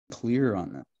clear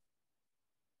on that.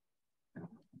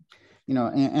 You know,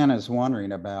 Anna's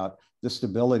wondering about the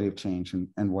stability of change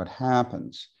and what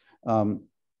happens.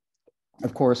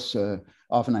 Of course,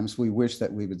 oftentimes we wish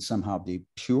that we would somehow be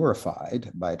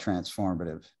purified by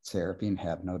transformative therapy and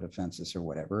have no defenses or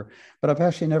whatever, but I've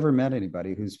actually never met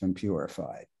anybody who's been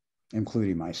purified,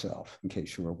 including myself, in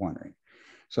case you were wondering.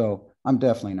 So I'm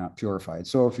definitely not purified.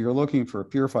 So if you're looking for a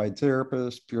purified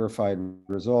therapist, purified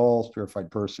results,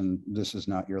 purified person, this is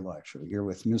not your lecture. You're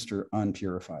with Mr.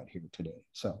 Unpurified here today.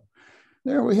 So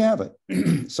there we have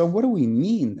it. So what do we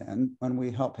mean then when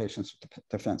we help patients with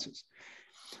defenses?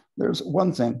 There's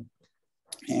one thing.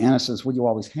 Anna says, well, you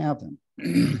always have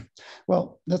them.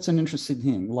 Well, that's an interesting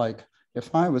thing. Like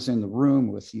if I was in the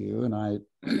room with you and I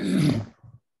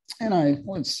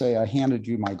let's say I handed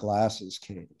you my glasses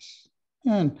case,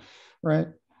 and right,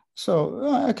 so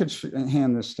I could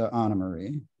hand this to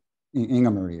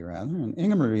Inga Marie rather, and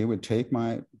Inga Marie would take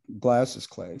my glasses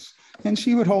case and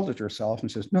she would hold it to herself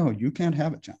and says, no, you can't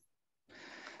have it, Jon.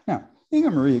 Now,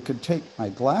 Inga Marie could take my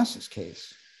glasses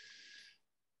case.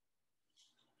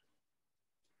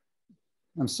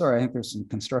 I'm sorry, I think there's some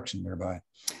construction nearby.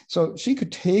 So she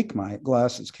could take my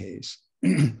glasses case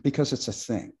because it's a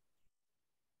thing.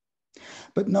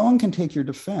 But no one can take your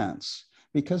defense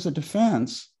because the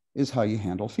defense is how you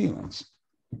handle feelings.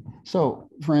 So,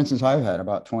 for instance, I've had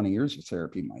about 20 years of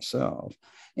therapy myself.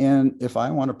 And if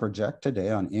I want to project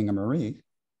today on Inga Marie,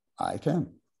 I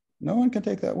can. No one can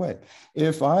take that away.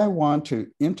 If I want to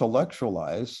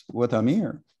intellectualize with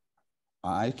Amir,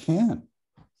 I can.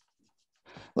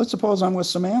 Let's suppose I'm with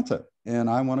Samantha and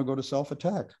I want to go to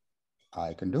self-attack.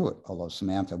 I can do it, although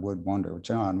Samantha would wonder,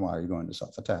 Jon, why are you going to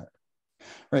self-attack?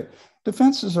 Right?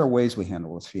 Defenses are ways we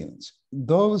handle with feelings.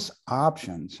 Those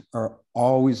options are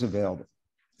always available.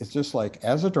 It's just like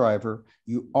as a driver,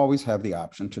 you always have the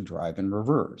option to drive in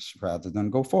reverse rather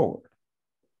than go forward.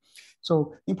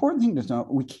 So the important thing to know,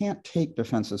 we can't take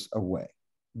defenses away.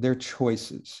 They're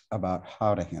choices about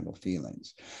how to handle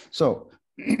feelings. So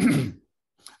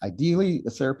ideally, the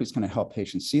therapy is going to help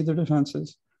patients see their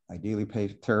defenses. Ideally,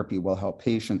 therapy will help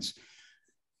patients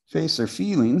face their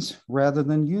feelings rather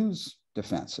than use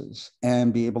defenses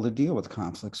and be able to deal with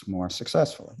conflicts more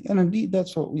successfully. And indeed,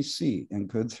 that's what we see in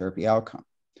good therapy outcome.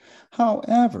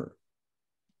 However,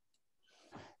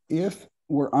 if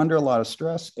we're under a lot of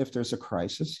stress, if there's a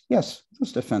crisis, yes,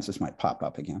 those defenses might pop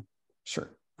up again.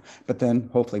 Sure. But then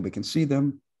hopefully we can see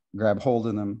them, grab hold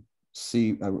of them,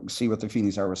 see what the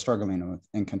feelings are we're struggling with,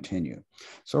 and continue.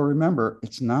 So remember,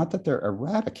 it's not that they're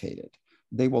eradicated.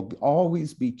 They will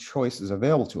always be choices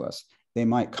available to us. They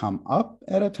might come up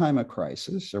at a time of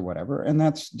crisis or whatever, and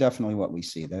that's definitely what we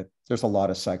see. That there's a lot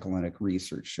of psychoanalytic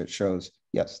research that shows,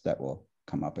 yes, that will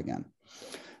come up again.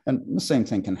 And the same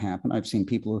thing can happen. I've seen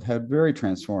people who've had very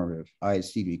transformative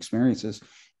ISTD experiences.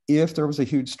 If there was a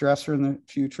huge stressor in the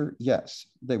future, yes,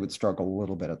 they would struggle a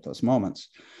little bit at those moments.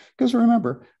 Because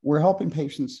remember, we're helping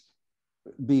patients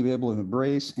be able to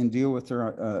embrace and deal with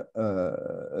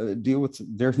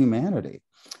their humanity.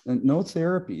 And no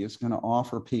therapy is going to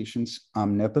offer patients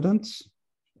omnipotence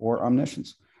or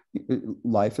omniscience.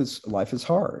 Life is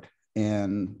hard.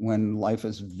 And when life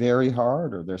is very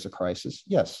hard or there's a crisis,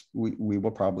 yes, we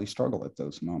will probably struggle at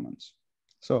those moments.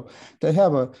 So to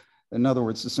have in other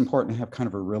words, it's important to have kind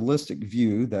of a realistic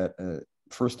view that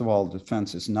first of all,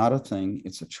 defense is not a thing,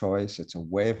 it's a choice, it's a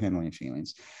way of handling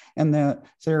feelings. And that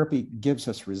therapy gives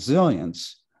us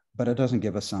resilience, but it doesn't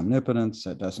give us omnipotence,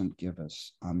 it doesn't give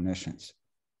us omniscience.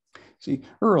 See,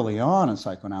 early on in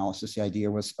psychoanalysis, the idea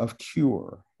was of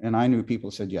cure. And I knew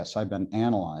people said, yes, I've been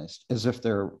analyzed, as if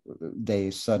they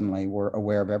suddenly were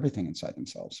aware of everything inside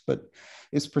themselves. But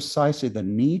it's precisely the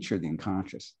nature of the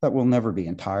unconscious that we'll never be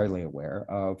entirely aware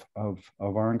of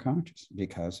our unconscious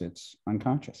because it's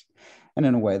unconscious. And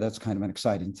in a way, that's kind of an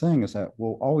exciting thing, is that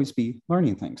we'll always be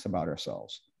learning things about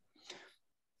ourselves.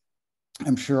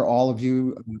 I'm sure all of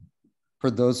you,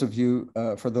 for those of you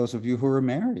who are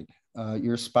married,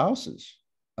 your spouses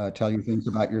tell you things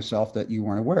about yourself that you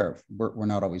weren't aware of. We're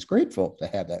not always grateful to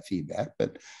have that feedback,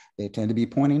 but they tend to be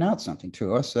pointing out something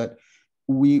to us that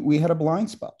we had a blind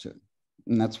spot to.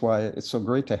 And that's why it's so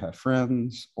great to have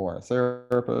friends or a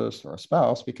therapist or a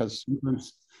spouse, because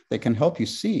sometimes they can help you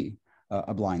see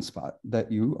a blind spot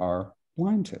that you are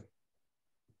blind to.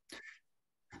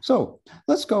 So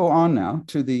let's go on now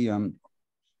to the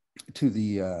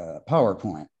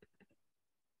PowerPoint.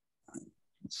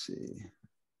 Let's see.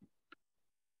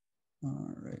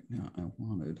 All right, now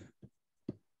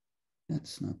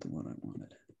that's not the one I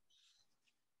wanted.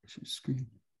 Share screen.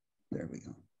 There we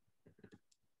go.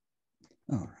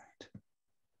 All right.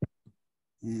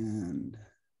 And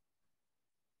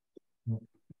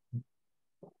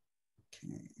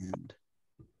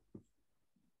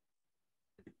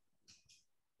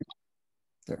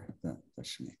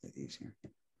should make that easier.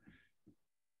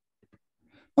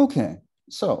 Okay,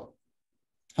 so,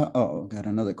 oh, got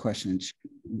another question.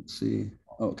 Let's see.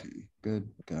 Okay, good,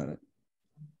 got it.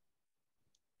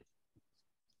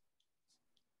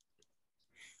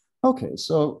 Okay,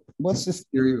 so what's this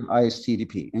theory of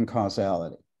ISTDP and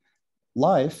causality?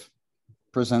 Life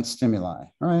presents stimuli,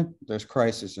 right? There's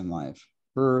crisis in life,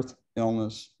 birth,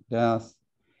 illness, death,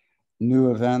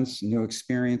 new events, new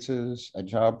experiences, a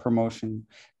job promotion,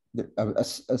 a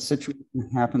situation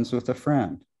happens with a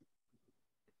friend.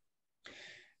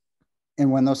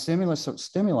 And when those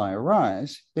stimuli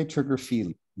arise, they trigger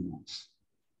feelings.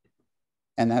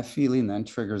 And that feeling then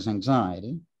triggers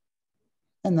anxiety.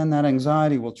 And then that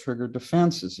anxiety will trigger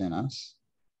defenses in us.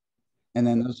 And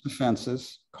then those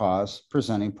defenses cause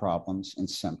presenting problems and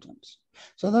symptoms.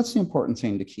 So that's the important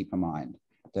thing to keep in mind,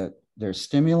 that there's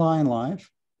stimuli in life.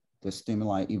 The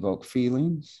stimuli evoke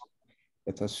feelings.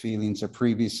 If those feelings are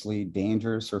previously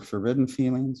dangerous or forbidden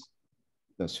feelings,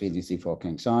 those feelings evoke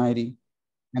anxiety.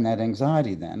 And that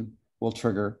anxiety then will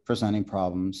trigger presenting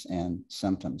problems and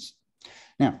symptoms.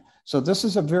 Now, so this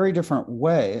is a very different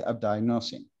way of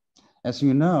diagnosing. As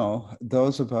you know,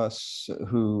 those of us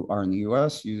who are in the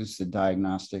US use the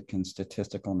Diagnostic and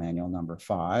Statistical Manual number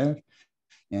 5.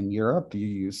 In Europe, you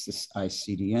use this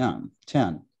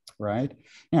ICD-10, right?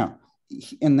 Now,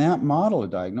 in that model of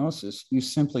diagnosis, you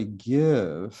simply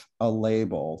give a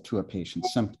label to a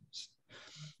patient's symptoms.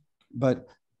 But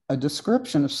a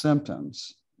description of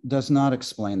symptoms does not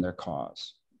explain their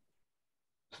cause.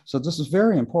 So this is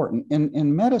very important.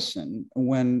 In medicine,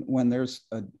 when there's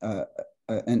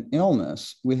an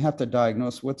illness, we have to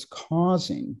diagnose what's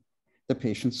causing the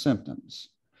patient's symptoms.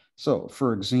 So,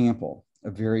 for example, a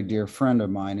very dear friend of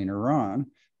mine in Iran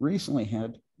recently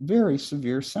had very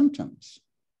severe symptoms.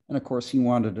 And of course, he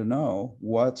wanted to know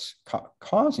what's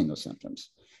causing the symptoms.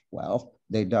 Well,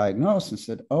 they diagnosed and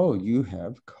said, oh, you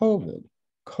have COVID.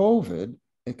 COVID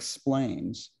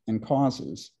explains and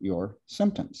causes your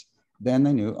symptoms. Then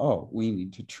they knew, oh, we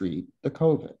need to treat the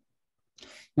COVID.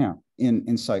 Now,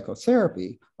 in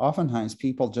psychotherapy, oftentimes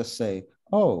people just say,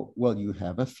 oh, well, you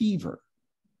have a fever,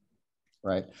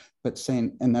 right? But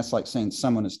saying, and that's like saying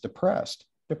someone is depressed.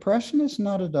 Depression is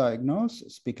not a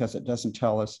diagnosis because it doesn't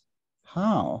tell us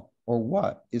how or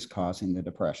what is causing the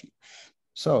depression.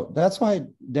 So that's why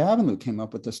Davenlu came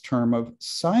up with this term of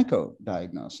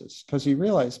psychodiagnosis, because he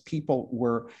realized people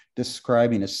were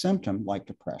describing a symptom like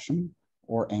depression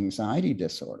or anxiety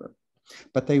disorder,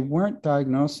 but they weren't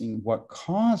diagnosing what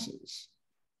causes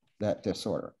that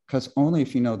disorder, because only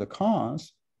if you know the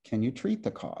cause can you treat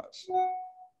the cause.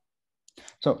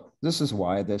 So this is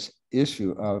why this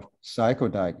issue of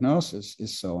psychodiagnosis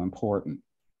is so important.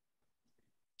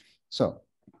 So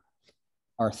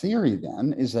our theory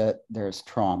then is that there's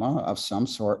trauma of some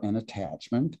sort and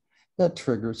attachment that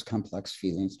triggers complex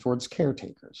feelings towards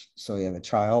caretakers. So you have a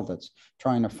child that's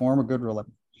trying to form a good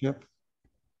relationship,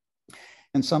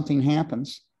 and something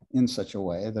happens in such a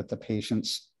way that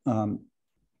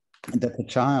that the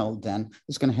child then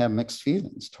is going to have mixed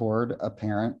feelings toward a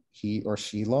parent he or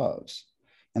she loves.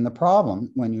 And the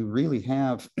problem when you really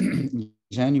have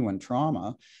genuine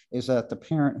trauma is that the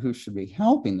parent who should be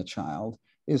helping the child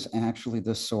is actually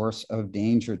the source of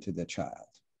danger to the child.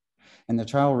 And the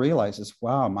child realizes,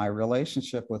 wow, my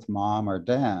relationship with mom or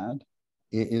dad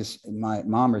is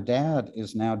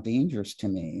now dangerous to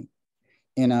me.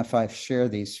 And if I share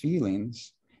these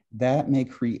feelings, that may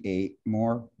create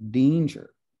more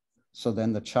danger. So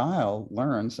then the child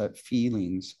learns that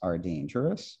feelings are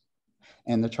dangerous.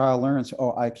 And the child learns,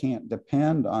 oh, I can't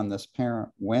depend on this parent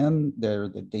when they're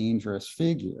the dangerous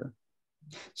figure.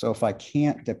 So if I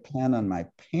can't depend on my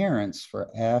parents for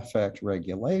affect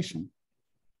regulation,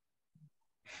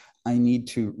 I need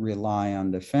to rely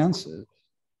on defenses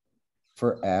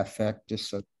for affect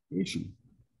dissociation.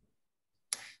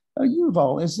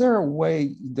 Yuval, is there a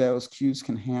way those cues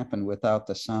can happen without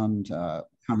the sound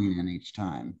coming in each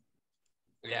time?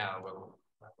 Yeah, well.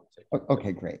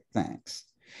 Okay, great, thanks.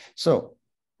 So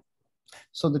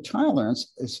the child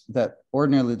learns is that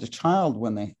ordinarily the child,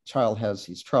 when the child has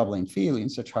these troubling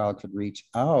feelings, the child could reach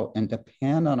out and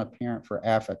depend on a parent for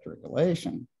affect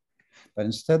regulation. But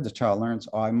instead the child learns,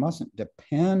 oh, I mustn't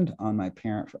depend on my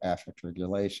parent for affect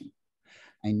regulation.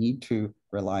 I need to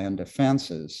rely on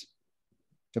defenses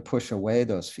to push away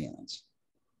those feelings.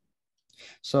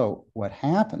 So what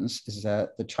happens is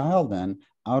that the child then,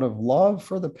 out of love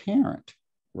for the parent,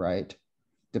 right,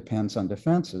 depends on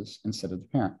defenses instead of the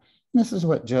parent. And this is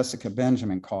what Jessica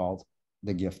Benjamin called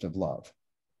the gift of love.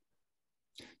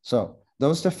 So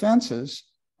those defenses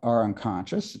are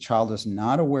unconscious. The child is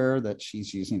not aware that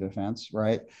she's using defense,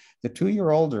 right? The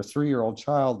 2-year-old or 3-year-old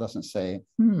child doesn't say,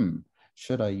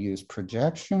 should I use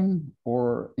projection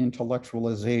or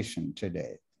intellectualization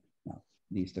today? No,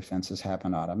 these defenses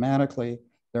happen automatically.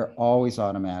 They're always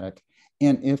automatic.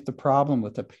 And if the problem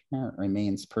with the parent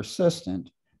remains persistent,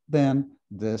 then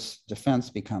this defense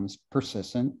becomes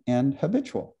persistent and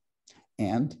habitual.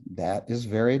 And that is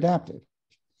very adaptive.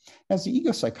 As the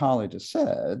ego psychologist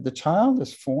said, the child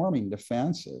is forming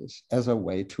defenses as a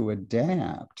way to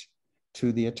adapt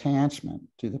to the attachment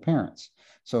to the parents.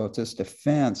 So if this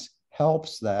defense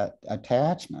helps that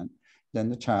attachment, then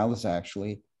the child is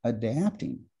actually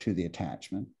adapting to the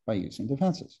attachment by using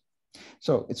defenses.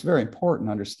 So it's very important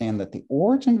to understand that the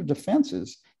origin of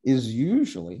defenses is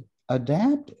usually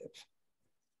adaptive.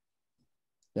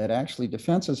 That actually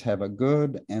defenses have a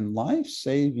good and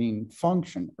life-saving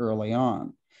function early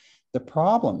on. The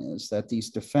problem is that these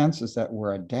defenses that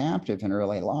were adaptive in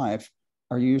early life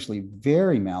are usually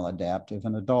very maladaptive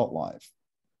in adult life,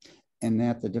 and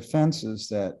that the defenses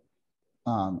that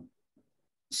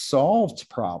solved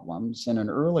problems in an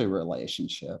early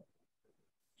relationship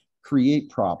create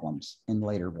problems in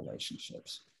later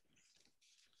relationships.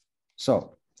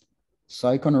 So,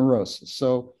 psychoneurosis.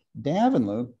 So,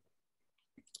 Davenlu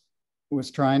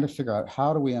was trying to figure out,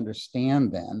 how do we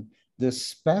understand then this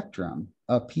spectrum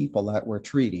of people that we're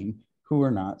treating who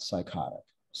are not psychotic?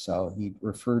 So he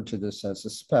referred to this as a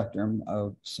spectrum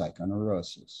of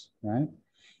psychoneurosis, right?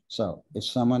 So if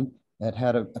someone that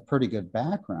had a pretty good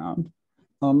background,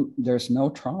 there's no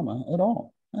trauma at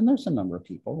all. And there's a number of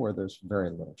people where there's very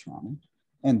little trauma,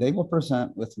 and they will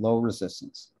present with low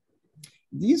resistance.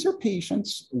 These are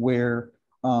patients where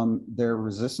their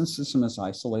resistance system is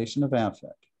isolation of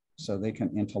affect. So they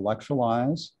can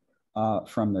intellectualize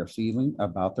from their feeling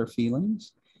about their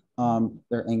feelings,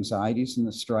 their anxieties in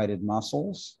the striated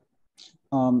muscles.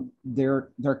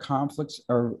 Their conflicts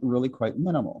are really quite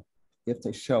minimal. If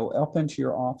they show up into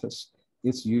your office,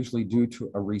 it's usually due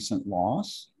to a recent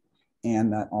loss,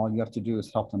 and that all you have to do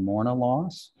is help them mourn a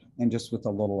loss. And just with a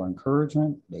little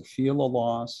encouragement, they feel a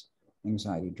loss,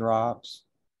 anxiety drops,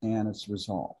 and it's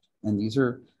resolved. And these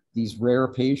are these rare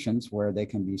patients where they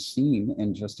can be seen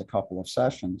in just a couple of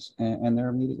sessions, and they're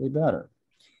immediately better.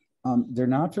 They're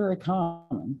not very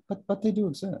common, but they do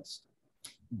exist.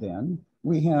 Then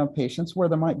we have patients where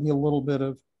there might be a little bit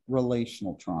of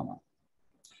relational trauma.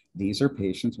 These are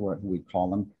patients where we call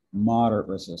them moderate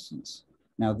resistance.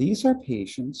 Now, these are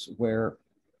patients where,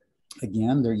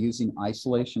 again, they're using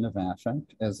isolation of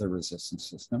affect as their resistance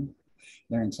system.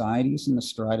 Their anxieties in the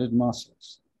striated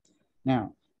muscles.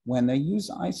 Now, when they use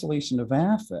isolation of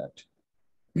affect,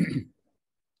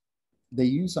 they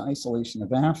use isolation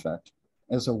of affect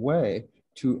as a way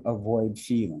to avoid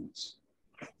feelings.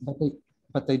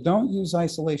 But they don't use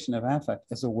isolation of affect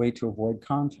as a way to avoid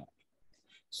contact.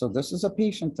 So this is a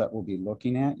patient that will be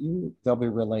looking at you. They'll be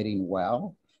relating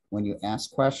well. When you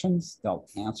ask questions, they'll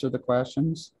answer the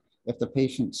questions. If the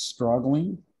patient's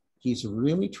struggling, he's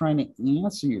really trying to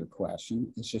answer your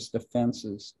question. It's just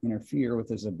defenses interfere with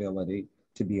his ability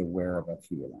to be aware of a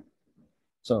feeling.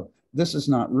 So this is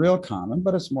not real common,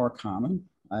 but it's more common.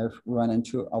 I've run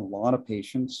into a lot of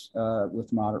patients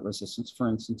with moderate resistance, for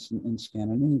instance, in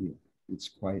Scandinavia. It's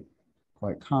quite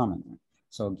common.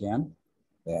 So again,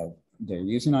 they're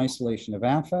using isolation of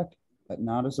affect, but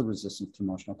not as a resistance to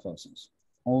emotional closeness,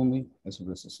 only as a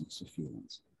resistance to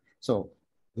feelings. So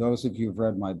those of you who've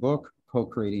read my book,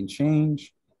 Co-Creating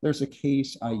Change, there's a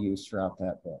case I use throughout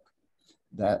that book.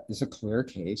 That is a clear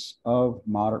case of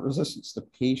moderate resistance. The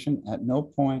patient at no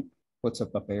point puts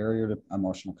up a barrier to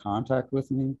emotional contact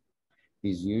with me.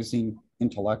 He's using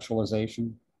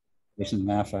intellectualization, using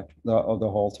affect the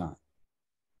whole time.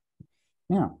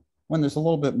 Now, when there's a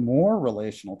little bit more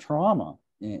relational trauma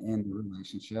in the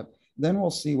relationship, then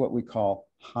we'll see what we call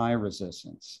high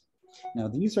resistance. Now,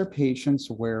 these are patients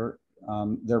where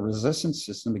their resistance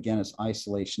system, again, is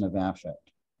isolation of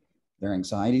affect. Their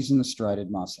anxieties in the striated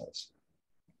muscles.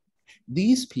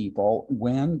 These people,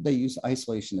 when they use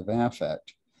isolation of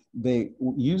affect, they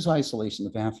use isolation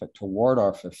of affect to ward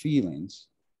off their feelings,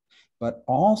 but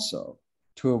also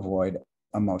to avoid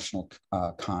emotional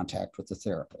contact with the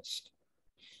therapist.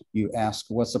 You ask,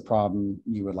 what's the problem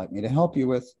you would like me to help you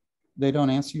with? They don't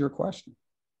answer your question.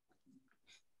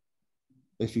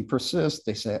 If you persist,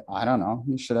 they say, I don't know,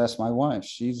 you should ask my wife.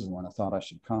 She's the one who thought I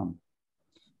should come.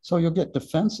 So you'll get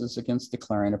defenses against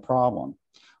declaring a problem.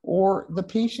 Or the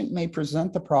patient may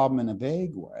present the problem in a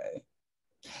vague way.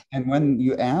 And when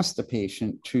you ask the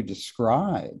patient to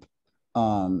describe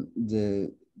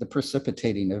the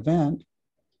precipitating event,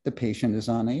 the patient is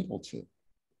unable to.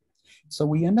 So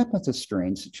we end up with a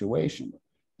strange situation.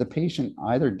 The patient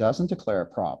either doesn't declare a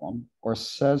problem or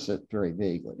says it very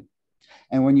vaguely.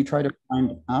 And when you try to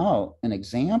find out an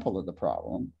example of the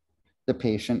problem, the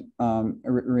patient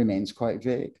remains quite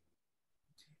vague.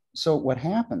 So what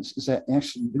happens is that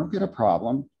actually you don't get a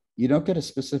problem, you don't get a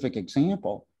specific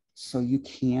example, so you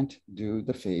can't do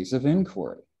the phase of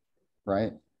inquiry,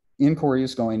 right? Inquiry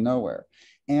is going nowhere.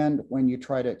 And when you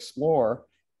try to explore,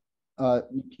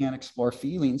 you can't explore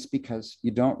feelings because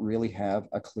you don't really have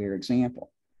a clear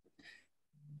example.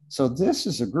 So this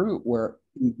is a group where,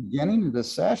 beginning of the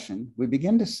session, we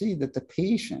begin to see that the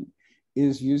patient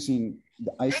is using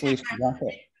the isolation of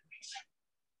affect.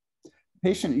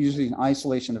 Patient using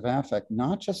isolation of affect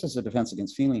not just as a defense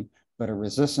against feeling, but a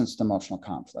resistance to emotional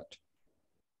conflict,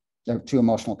 to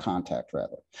emotional contact,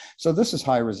 rather. So this is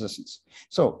high resistance.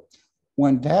 So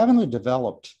when Davenler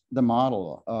developed the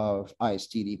model of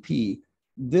ISTDP,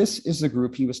 this is the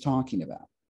group he was talking about.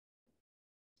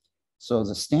 So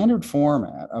the standard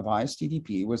format of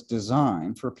ISTDP was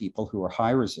designed for people who are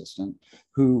high resistant,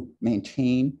 who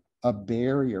maintain a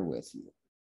barrier with you.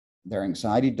 Their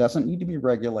anxiety doesn't need to be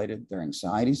regulated. Their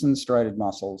anxiety is in the striated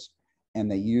muscles, and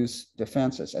they use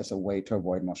defenses as a way to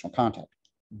avoid emotional contact.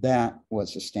 That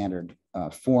was the standard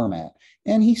format.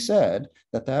 And he said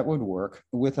that that would work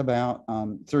with about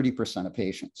 30% of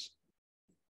patients.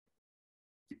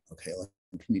 Okay,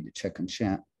 I need to check on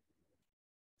chat.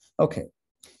 Okay,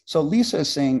 so Lisa is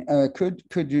saying,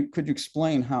 could you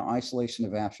explain how isolation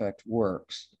of affect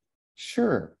works?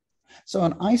 Sure. So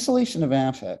in isolation of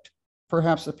affect,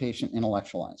 perhaps the patient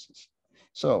intellectualizes.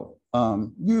 So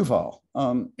Yuval,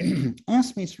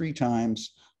 ask me 3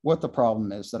 times what the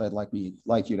problem is that I'd like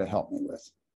you to help me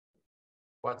with.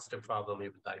 What's the problem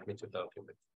you would like me to help you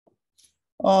with?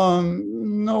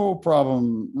 No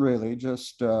problem really.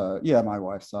 Just yeah, my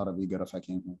wife thought it'd be good if I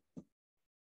came here.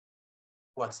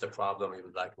 What's the problem you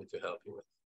would like me to help you with?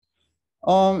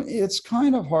 It's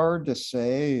kind of hard to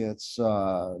say. It's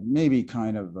maybe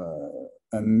kind of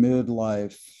a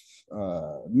midlife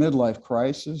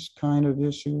crisis kind of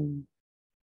issue.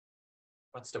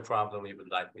 What's the problem you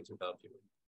would like me to help you with?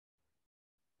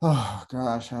 Oh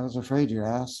gosh, I was afraid you'd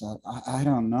ask that. I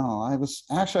don't know. I was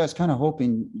kind of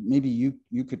hoping maybe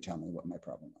you could tell me what my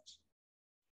problem was.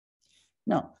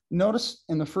 Now, notice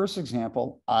in the first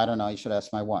example, I don't know, you should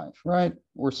ask my wife, right?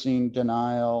 We're seeing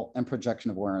denial and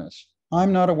projection of awareness.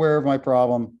 I'm not aware of my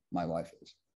problem, my wife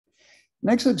is.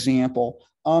 Next example,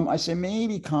 I say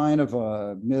maybe kind of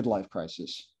a midlife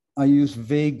crisis. I use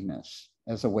vagueness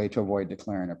as a way to avoid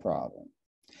declaring a problem.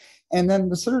 And then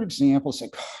the third example, say,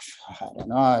 gosh, I don't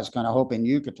know, I was kind of hoping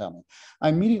you could tell me. I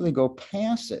immediately go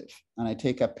passive and I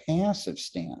take a passive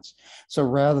stance. So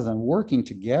rather than working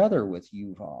together with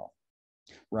Yuval,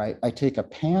 right, I take a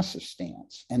passive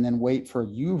stance and then wait for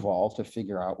Yuval to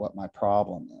figure out what my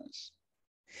problem is.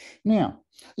 Now,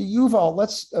 Yuval,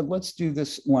 let's do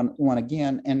this one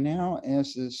again. And now,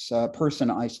 as this person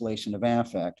isolation of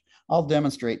affect, I'll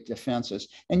demonstrate defenses.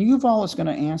 And Yuval is going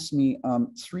to ask me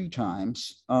 3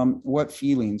 times what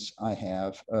feelings I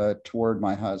have toward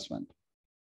my husband.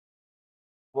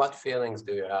 What feelings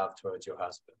do you have towards your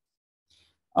husband?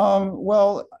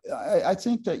 Well, I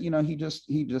think that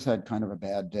he just had kind of a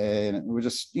bad day, and it was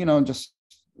just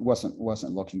wasn't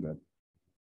looking good.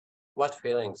 What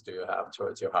feelings do you have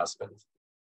towards your husband?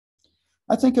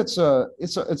 I think it's a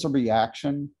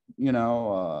reaction,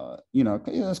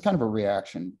 it's kind of a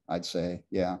reaction, I'd say,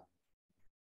 yeah.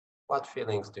 What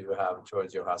feelings do you have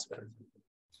towards your husband?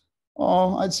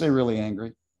 Oh, I'd say really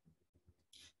angry.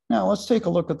 Now let's take a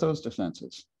look at those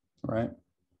defenses, right?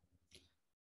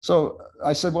 So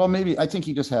I said, well, maybe I think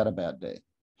he just had a bad day.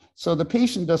 So the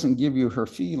patient doesn't give you her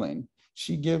feeling,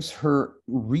 she gives her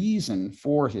reason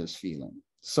for his feeling.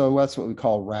 So that's what we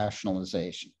call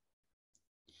rationalization.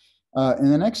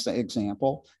 In the next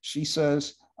example, she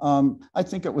says, I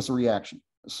think it was a reaction.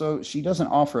 So she doesn't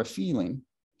offer a feeling,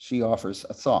 she offers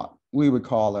a thought. We would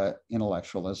call that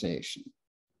intellectualization.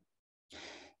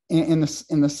 In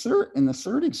the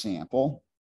third example,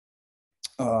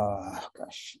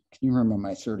 gosh, can you remember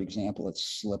my third example? It's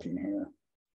slipping here.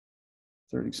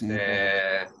 Third example.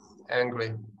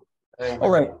 Angry. All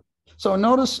right. So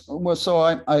notice, so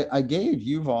I gave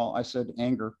Yuval, I said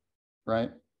anger,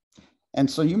 right? And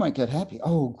so you might get happy.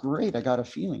 Oh, great, I got a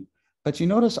feeling. But you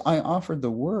notice I offered the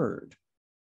word,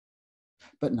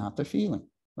 but not the feeling,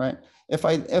 right?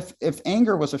 If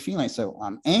anger was a feeling, I say, well,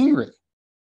 I'm angry.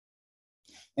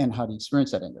 And how do you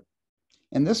experience that anger?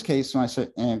 In this case, when I say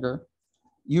anger,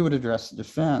 you would address the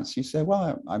defense. You say,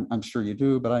 well, I'm sure you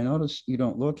do, but I notice you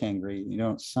don't look angry. You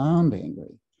don't sound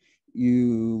angry.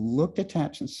 you look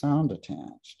detached and sound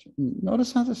detached.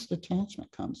 Notice how this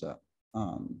detachment comes up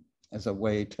as a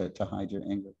way to hide your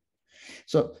anger.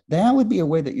 So that would be a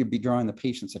way that you'd be drawing the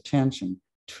patient's attention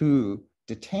to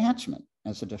detachment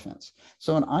as a defense.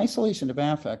 So in isolation of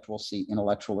affect, we'll see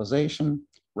intellectualization,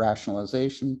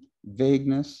 rationalization,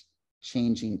 vagueness,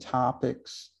 changing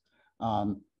topics,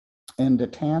 and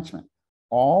detachment.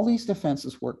 All these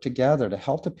defenses work together to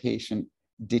help the patient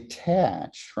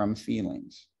detach from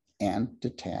feelings and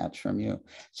detach from you.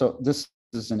 So this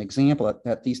is an example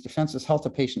that these defenses help the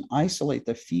patient isolate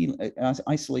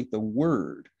the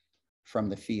word from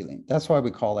the feeling. That's why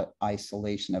we call it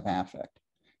isolation of affect.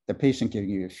 The patient giving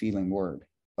you a feeling word,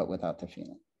 but without the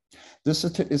feeling. This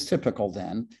is typical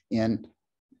then in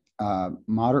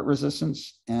moderate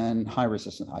resistance and high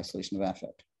resistance isolation of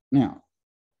affect. Now,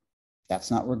 that's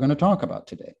not what we're going to talk about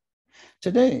today.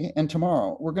 Today and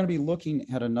tomorrow, we're going to be looking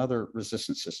at another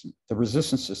resistance system, the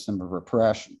resistance system of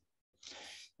repression.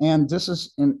 And this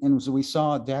is, and as we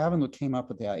saw, Davenport came up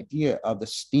with the idea of the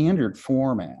standard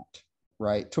format,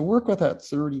 right, to work with that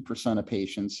 30% of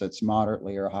patients that's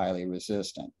moderately or highly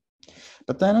resistant.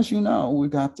 But then, as you know, we've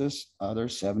got this other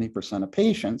 70% of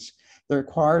patients that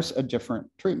requires a different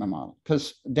treatment model,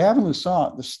 because Davenport saw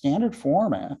the standard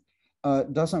format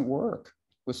doesn't work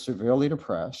with severely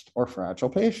depressed or fragile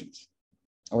patients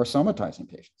or somatizing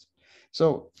patients.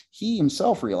 So he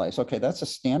himself realized, okay, that's a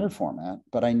standard format,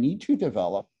 but I need to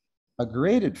develop a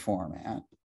graded format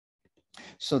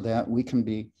so that we can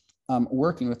be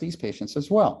working with these patients as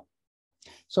well.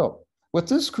 So with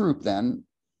this group then,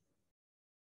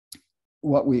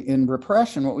 in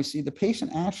repression, what we see, the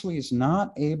patient actually is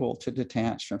not able to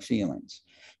detach from feelings.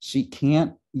 She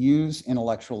can't use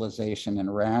intellectualization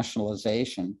and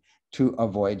rationalization to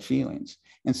avoid feelings.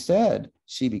 Instead,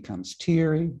 she becomes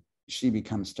teary, she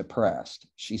becomes depressed,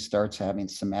 she starts having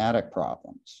somatic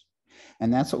problems.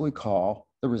 And that's what we call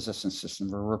the resistance system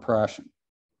of repression.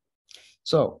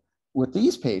 So with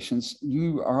these patients,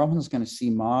 you are always going to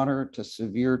see moderate to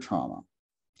severe trauma.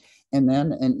 And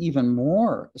then an even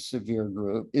more severe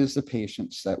group is the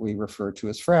patients that we refer to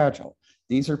as fragile.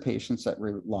 These are patients that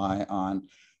rely on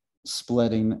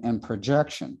splitting and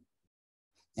projection.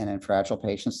 And in fragile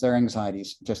patients, their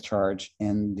anxieties discharge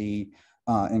in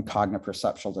cognitive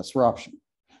perceptual disruption,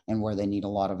 and where they need a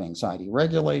lot of anxiety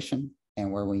regulation,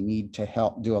 and where we need to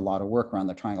help do a lot of work around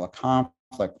the triangle of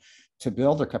conflict to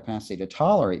build their capacity to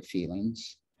tolerate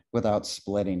feelings without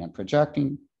splitting and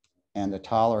projecting, and to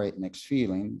tolerate mixed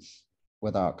feelings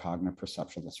without cognitive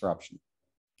perceptual disruption.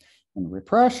 In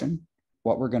repression,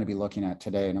 what we're going to be looking at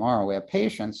today and tomorrow, we have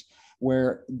patients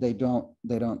where they don't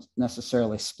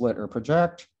necessarily split or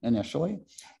project initially,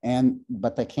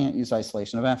 but they can't use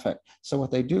isolation of affect. So what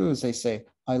they do is they say,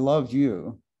 I love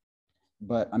you,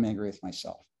 but I'm angry with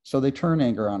myself. So they turn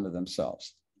anger onto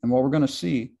themselves. And what we're going to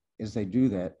see is they do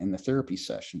that in the therapy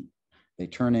session. They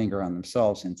turn anger on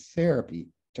themselves in therapy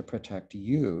to protect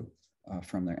you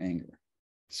from their anger.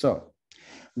 So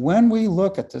when we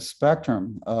look at the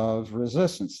spectrum of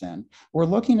resistance, then we're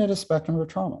looking at a spectrum of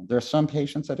trauma. There are some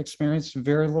patients that experience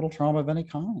very little trauma of any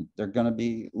kind. They're going to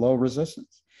be low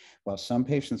resistance. While some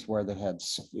patients where they had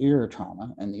severe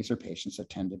trauma, and these are patients that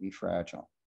tend to be fragile.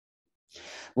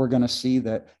 We're going to see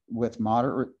that with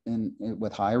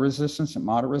with high resistance and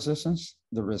moderate resistance,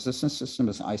 the resistance system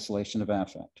is isolation of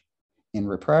affect. In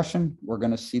repression, we're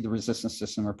going to see the resistance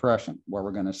system repression, where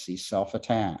we're going to see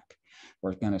self-attack.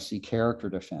 We're going to see character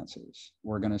defenses.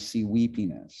 We're going to see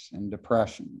weepiness and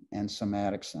depression and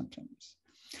somatic symptoms.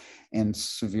 In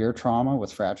severe trauma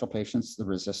with fragile patients, the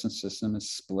resistance system is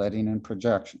splitting and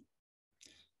projection.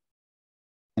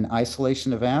 In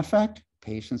isolation of affect,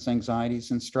 patients'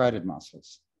 anxieties in striated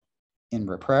muscles. In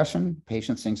repression,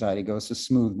 patients' anxiety goes to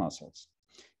smooth muscles.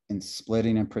 In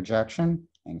splitting and projection,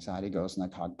 anxiety goes in the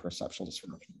cognitive perceptual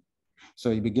disruption.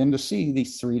 So you begin to see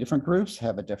these three different groups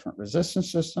have a different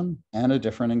resistance system and a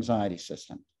different anxiety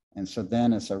system. And so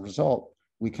then as a result,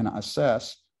 we can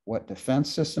assess what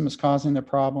defense system is causing their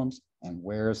problems and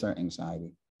where is their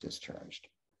anxiety discharged.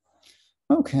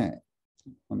 Okay,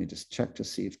 let me just check to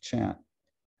see if chat.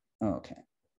 Okay.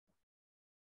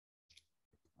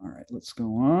 All right, let's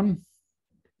go on.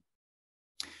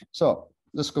 So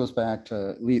this goes back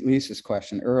to Lisa's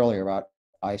question earlier about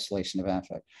isolation of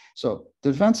affect. So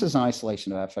defenses in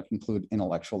isolation of affect include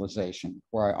intellectualization,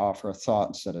 where I offer a thought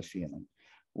instead of feeling.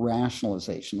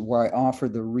 Rationalization, where I offer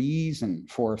the reason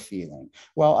for feeling.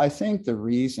 Well, I think the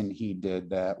reason he did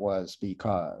that was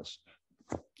because.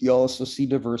 You also see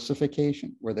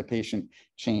diversification, where the patient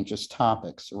changes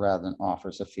topics rather than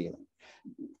offers a feeling.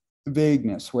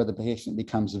 Vagueness, where the patient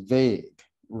becomes vague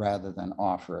rather than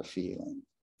offer a feeling.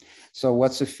 So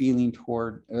what's the feeling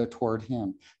toward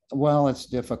him? Well, it's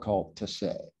difficult to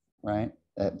say, right?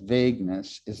 That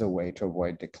vagueness is a way to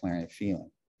avoid declaring a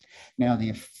feeling. Now, the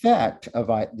effect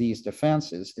of these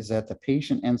defenses is that the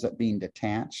patient ends up being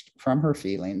detached from her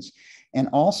feelings, and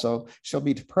also she'll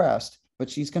be depressed, but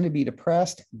she's going to be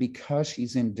depressed because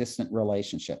she's in distant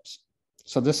relationships.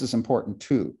 So this is important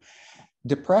too.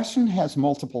 Depression has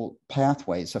multiple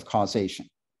pathways of causation.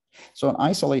 So in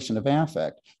isolation of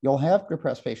affect, you'll have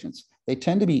depressed patients. They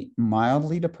tend to be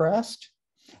mildly depressed,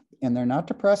 and they're not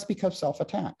depressed because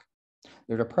self-attack.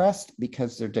 They're depressed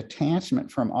because their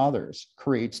detachment from others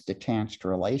creates detached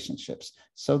relationships.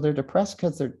 So they're depressed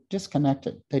because they're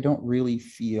disconnected. They don't really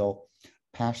feel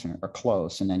passionate or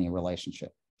close in any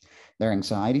relationship. Their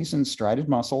anxieties and strided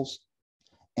muscles,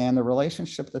 and the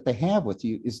relationship that they have with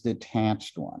you is the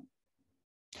detached one.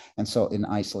 And so in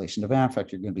isolation of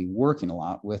affect, you're going to be working a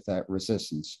lot with that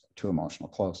resistance to emotional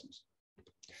closeness.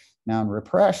 Now in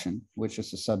repression, which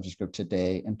is the subject of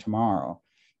today and tomorrow,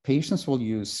 patients will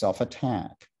use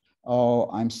self-attack. Oh,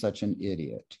 I'm such an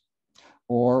idiot.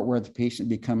 Or where the patient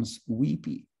becomes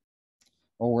weepy,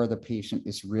 or where the patient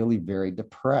is really very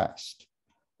depressed,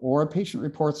 or a patient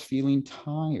reports feeling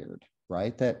tired,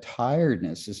 right? That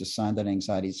tiredness is a sign that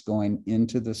anxiety is going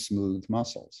into the smooth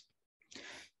muscles.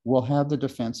 We'll have the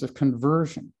defensive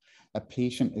conversion. A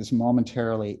patient is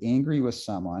momentarily angry with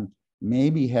someone,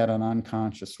 maybe had an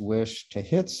unconscious wish to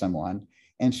hit someone,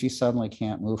 and she suddenly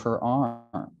can't move her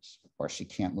arms, or she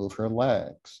can't move her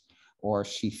legs, or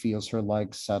she feels her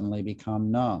legs suddenly become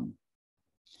numb.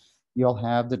 You'll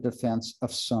have the defense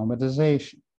of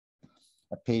somatization.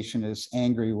 A patient is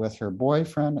angry with her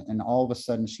boyfriend, and all of a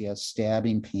sudden she has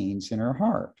stabbing pains in her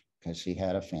heart because she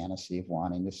had a fantasy of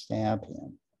wanting to stab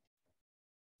him.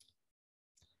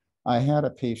 I had a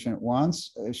patient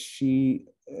once, she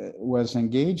was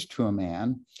engaged to a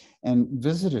man and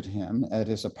visited him at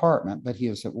his apartment, but he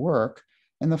was at work,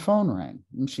 and the phone rang.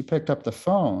 And she picked up the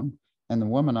phone, and the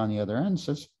woman on the other end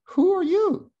says, "Who are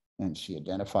you?" And she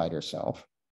identified herself.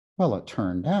 Well, it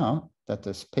turned out that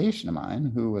this patient of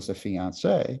mine, who was a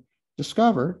fiance,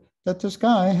 discovered that this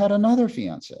guy had another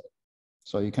fiance.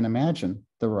 So you can imagine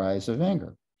the rise of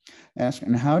anger. Ask,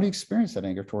 and how do you experience that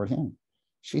anger toward him?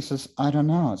 She says, I don't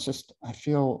know. It's just, I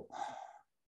don't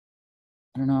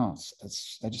know.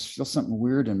 I just feel something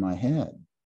weird in my head.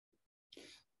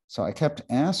 So I kept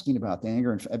asking about the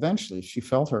anger, and eventually she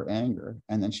felt her anger,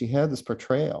 and then she had this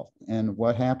portrayal. And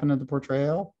what happened in the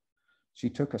portrayal? She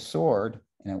took a sword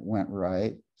and it went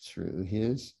right through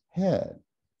his head.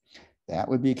 That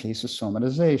would be a case of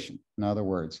somatization. In other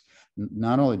words,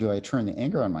 not only do I turn the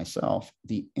anger on myself,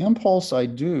 the impulse I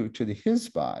do to his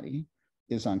body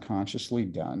is unconsciously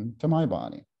done to my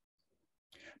body.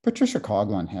 Patricia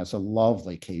Coughlin has a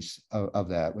lovely case of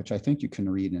that, which I think you can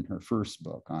read in her first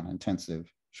book on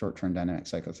intensive short-term dynamic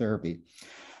psychotherapy.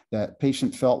 That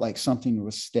patient felt like something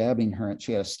was stabbing her, and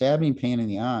she had a stabbing pain in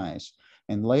the eyes.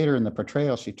 And later in the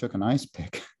portrayal, she took an ice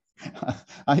pick,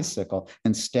 icicle,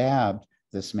 and stabbed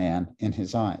this man in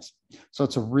his eyes. So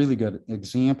it's a really good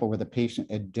example where the patient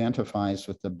identifies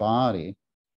with the body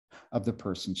of the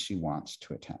person she wants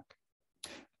to attack.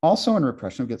 Also in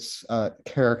repression, we get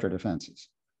character defenses.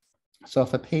 So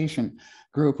if a patient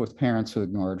grew up with parents who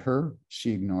ignored her,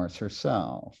 she ignores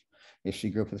herself. If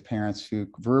she grew up with parents who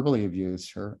verbally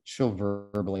abused her, she'll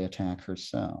verbally attack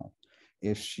herself.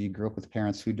 If she grew up with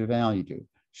parents who devalued you,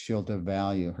 she'll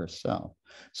devalue herself.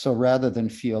 So rather than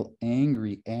feel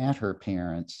angry at her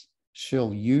parents,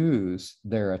 she'll use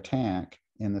their attack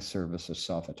in the service of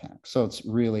self-attack. So it's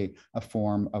really a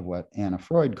form of what Anna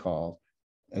Freud called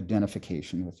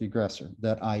identification with the aggressor,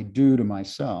 that I do to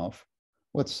myself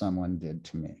what someone did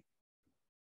to me.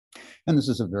 And this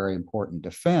is a very important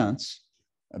defense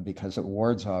because it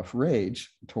wards off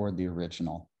rage toward the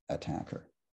original attacker.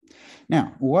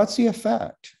 Now, what's the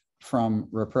effect from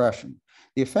repression?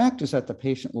 The effect is that the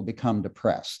patient will become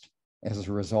depressed as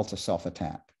a result of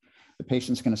self-attack. The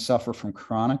patient's going to suffer from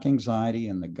chronic anxiety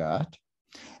in the gut,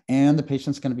 and the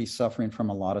patient's going to be suffering from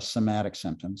a lot of somatic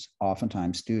symptoms,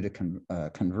 oftentimes due to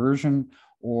conversion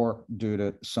or due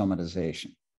to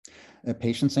somatization. The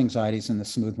patient's anxiety is in the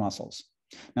smooth muscles.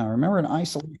 Now, remember, in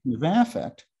isolation of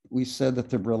affect, we said that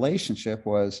the relationship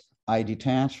was, I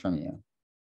detach from you.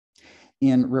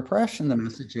 In repression, the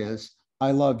message is,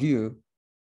 I love you,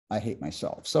 I hate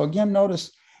myself. So again,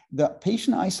 notice the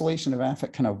patient isolation of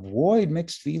affect can avoid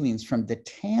mixed feelings from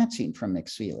detaching from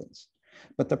mixed feelings.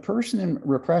 But the person in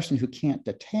repression who can't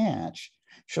detach,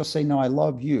 she'll say, no, I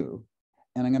love you,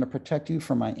 and I'm going to protect you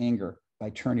from my anger by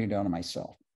turning it on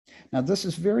myself. Now, this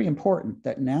is very important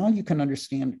that now you can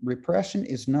understand repression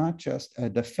is not just a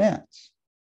defense.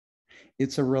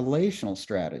 It's a relational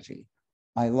strategy.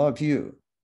 I love you,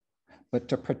 but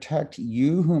to protect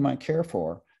you whom I care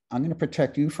for, I'm going to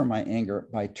protect you from my anger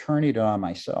by turning it on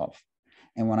myself.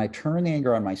 And when I turn the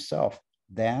anger on myself,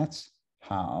 that's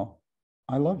how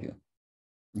I love you.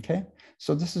 Okay,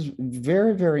 so this is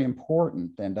very, very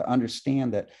important then to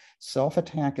understand that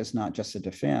self-attack is not just a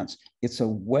defense, it's a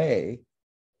way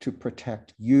to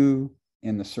protect you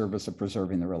in the service of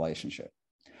preserving the relationship.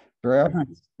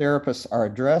 Therapists are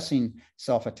addressing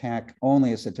self-attack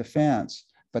only as a defense,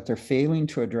 but they're failing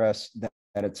to address that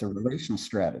it's a relational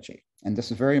strategy. And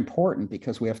this is very important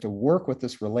because we have to work with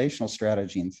this relational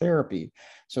strategy in therapy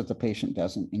so that the patient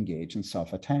doesn't engage in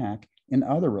self-attack in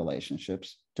other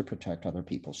relationships to protect other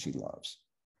people she loves.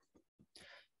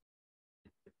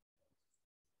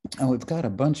 And we've got a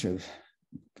bunch of,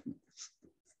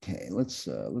 okay, let's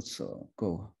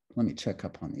go, let me check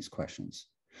up on these questions.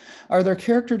 Are there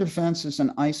character defenses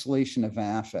and isolation of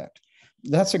affect?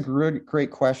 That's a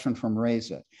great question from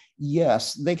Reza.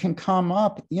 Yes, they can come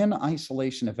up in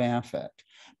isolation of affect,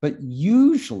 but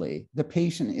usually the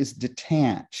patient is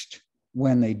detached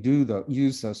when they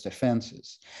use those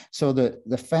defenses. So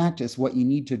the fact is, what you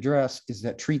need to address is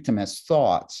that treat them as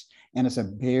thoughts and as a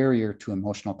barrier to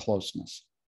emotional closeness.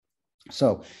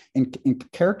 So in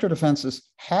character defenses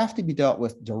have to be dealt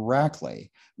with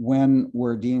directly when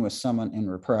we're dealing with someone in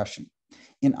repression.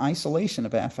 In isolation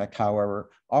of affect, however,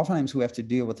 oftentimes we have to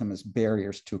deal with them as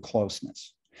barriers to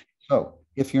closeness. So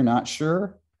if you're not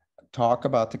sure, talk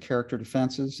about the character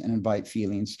defenses and invite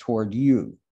feelings toward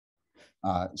you.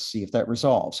 See if that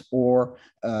resolves, or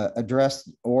address,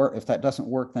 or if that doesn't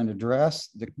work, then address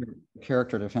the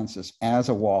character defenses as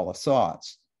a wall of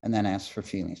thoughts and then ask for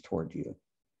feelings toward you.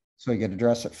 So you can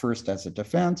address it first as a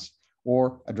defense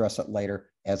or address it later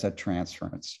as a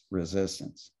transference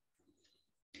resistance.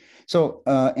 So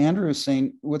Andrew is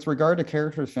saying, with regard to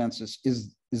character defenses,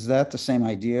 is that the same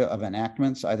idea of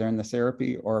enactments either in the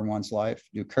therapy or in one's life?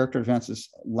 Do character defenses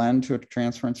lend to a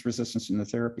transference resistance in the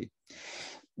therapy?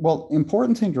 Well,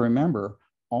 important thing to remember,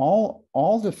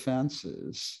 all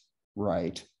defenses,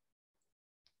 right?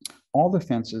 All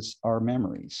defenses are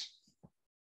memories.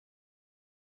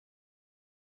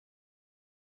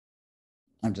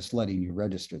 I'm just letting you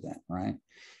register that, right?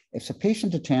 If a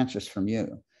patient detaches from you,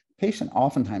 the patient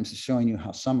oftentimes is showing you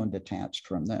how someone detached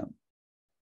from them.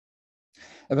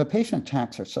 If a patient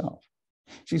attacks herself,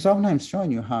 she's oftentimes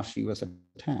showing you how she was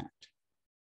attacked,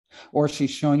 or she's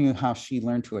showing you how she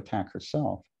learned to attack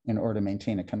herself in order to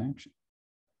maintain a connection.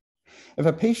 If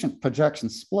a patient projection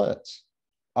splits,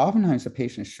 oftentimes the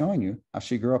patient is showing you how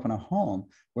she grew up in a home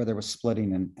where there was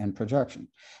splitting and projection.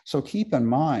 So keep in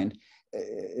mind,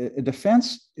 a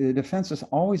defense is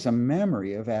always a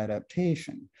memory of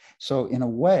adaptation. So in a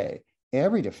way,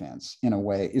 every defense in a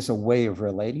way is a way of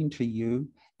relating to you,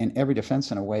 and every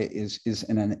defense in a way is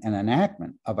an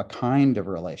enactment of a kind of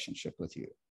relationship with you.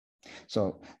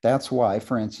 So that's why,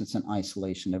 for instance, in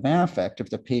isolation of affect, if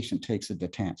the patient takes a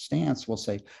detached stance, we'll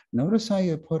say, notice how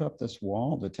you put up this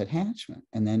wall, the detachment,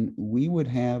 and then we would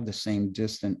have the same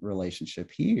distant relationship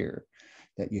here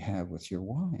that you have with your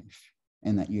wife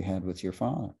and that you had with your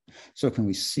father. So can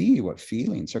we see what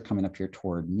feelings are coming up here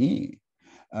toward me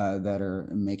that are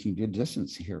making good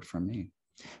distance here from me?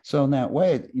 So in that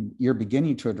way, you're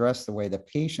beginning to address the way the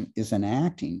patient is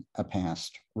enacting a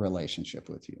past relationship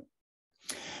with you.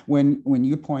 When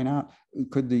you point out,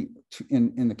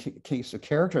 in the case of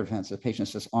character defense, the patient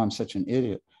says, oh, I'm such an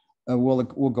idiot, we'll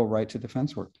go right to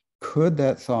defense work. Could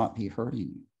that thought be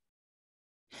hurting you?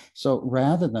 So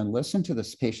rather than listen to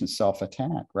this patient's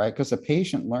self-attack, right? Because the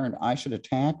patient learned I should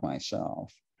attack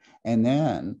myself, and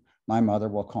then my mother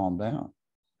will calm down.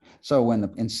 So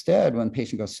instead, when the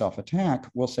patient goes self-attack,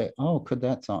 we'll say, oh, could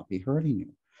that thought be hurting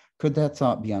you? Could that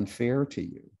thought be unfair to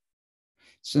you?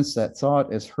 Since that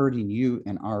thought is hurting you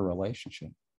in our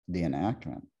relationship, the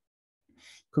enactment,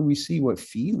 could we see what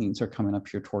feelings are coming up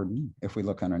here toward me if we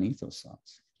look underneath those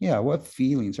thoughts? Yeah, what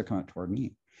feelings are coming toward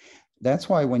me? That's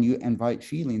why when you invite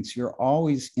feelings, you're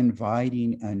always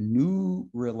inviting a new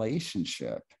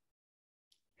relationship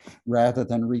rather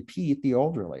than repeat the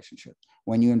old relationship.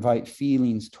 When you invite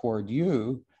feelings toward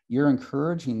you, you're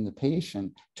encouraging the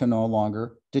patient to no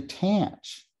longer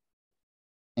detach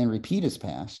and repeat his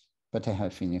past, but to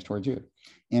have feelings toward you.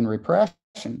 In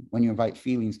repression, when you invite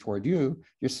feelings toward you,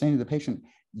 you're saying to the patient,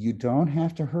 you don't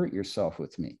have to hurt yourself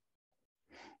with me.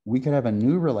 We could have a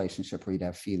new relationship where you'd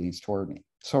have feelings toward me.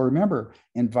 So remember,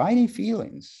 inviting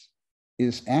feelings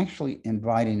is actually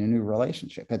inviting a new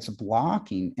relationship. It's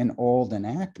blocking an old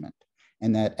enactment.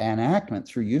 And that enactment,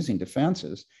 through using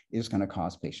defenses, is going to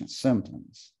cause patient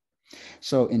symptoms.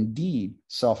 So indeed,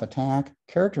 self-attack,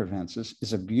 character defenses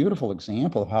is a beautiful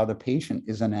example of how the patient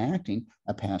is enacting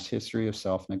a past history of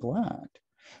self-neglect.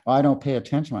 I don't pay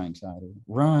attention to my anxiety.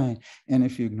 Right. And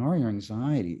if you ignore your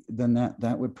anxiety, then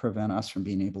that would prevent us from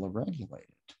being able to regulate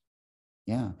it.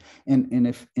 Yeah. And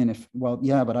if well,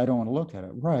 yeah, but I don't want to look at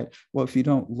it. Right. Well, if you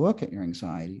don't look at your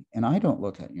anxiety and I don't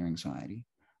look at your anxiety,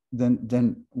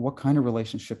 then what kind of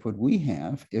relationship would we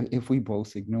have if we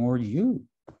both ignore you?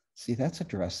 See, that's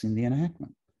addressing the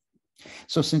enactment.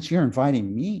 So since you're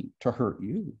inviting me to hurt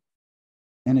you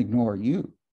and ignore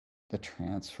you, the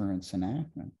transference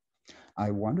enactment,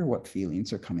 I wonder what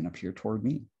feelings are coming up here toward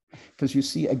me. Because you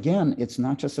see, again, it's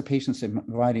not just the patient's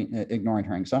ignoring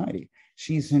her anxiety.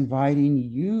 She's inviting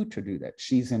you to do that.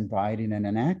 She's inviting an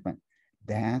enactment.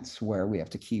 That's where we have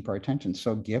to keep our attention.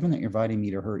 So given that you're inviting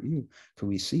me to hurt you, can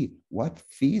we see what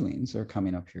feelings are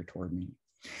coming up here toward me?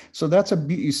 So that's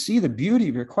you see the beauty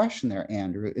of your question there,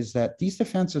 Andrew, is that these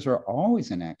defenses are always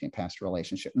enacting past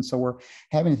relationship. And so we're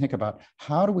having to think about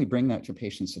how do we bring that to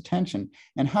patients' attention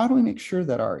and how do we make sure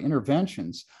that our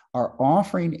interventions are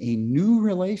offering a new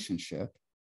relationship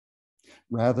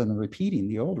rather than repeating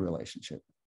the old relationship.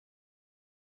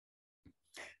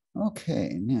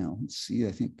 Okay, now let's see,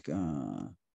 I think,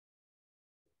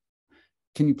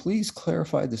 can you please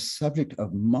clarify the subject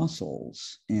of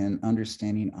muscles in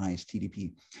understanding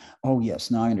ISTDP? Oh,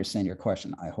 yes. Now I understand your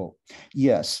question, I hope.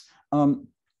 Yes. When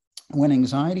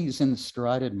anxiety is in the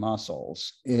striated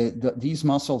muscles, these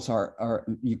muscles are,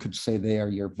 you could say they are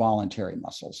your voluntary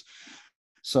muscles.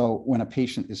 So when a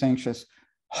patient is anxious,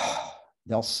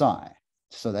 they'll sigh.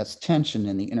 So that's tension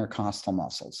in the intercostal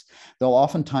muscles. They'll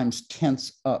oftentimes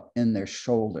tense up in their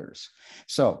shoulders.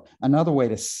 So another way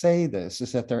to say this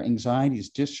is that their anxiety is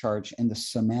discharged in the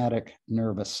somatic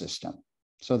nervous system.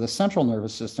 So the central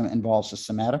nervous system involves the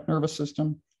somatic nervous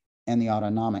system and the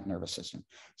autonomic nervous system.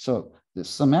 So the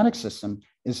somatic system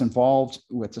is involved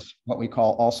with what we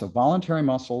call also voluntary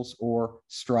muscles or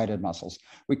striated muscles.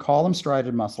 We call them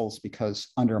striated muscles because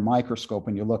under a microscope,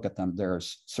 when you look at them,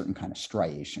 there's certain kind of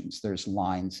striations, there's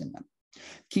lines in them.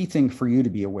 Key thing for you to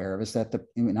be aware of is that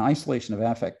in isolation of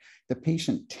affect, the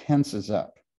patient tenses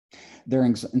up.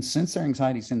 And since their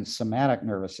anxiety is in the somatic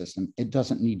nervous system, it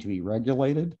doesn't need to be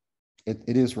regulated. It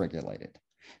is regulated.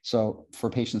 So for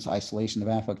patients' isolation of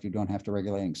affect, you don't have to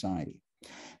regulate anxiety.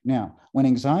 Now, when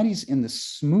anxiety is in the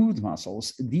smooth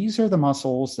muscles, these are the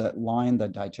muscles that line the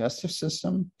digestive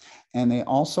system, and they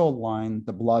also line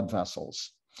the blood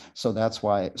vessels. So that's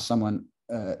why so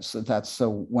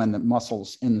when the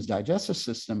muscles in the digestive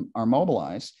system are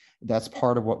mobilized, that's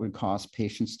part of what would cause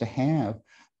patients to have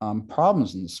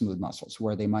problems in the smooth muscles,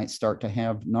 where they might start to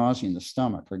have nausea in the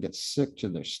stomach or get sick to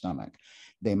their stomach.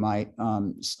 They might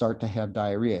start to have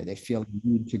diarrhea. They feel the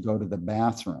need to go to the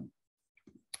bathroom,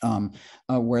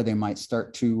 where they might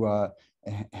start to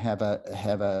have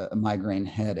a migraine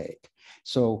headache.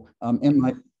 So in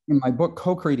my book,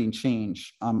 Co-Creating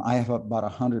Change, I have about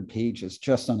 100 pages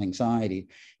just on anxiety,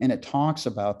 and it talks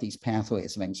about these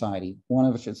pathways of anxiety. One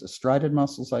of which is the striated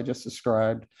muscles I just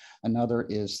described. Another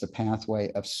is the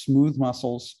pathway of smooth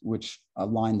muscles, which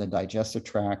align the digestive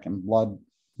tract and blood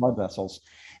vessels.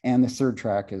 And the third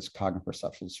track is cognitive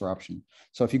perceptual disruption.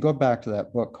 So if you go back to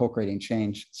that book, Co-Creating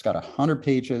Change, it's got 100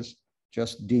 pages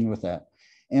just dealing with that.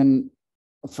 And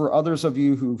for others of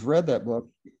you who've read that book,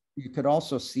 you could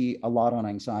also see a lot on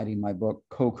anxiety in my book,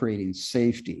 Co-Creating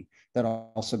Safety, that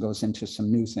also goes into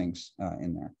some new things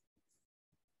in there.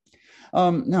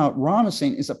 Now, Ron is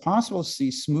saying, is it possible to see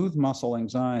smooth muscle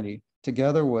anxiety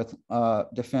together with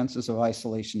defenses of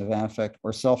isolation of affect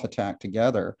or self-attack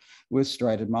together with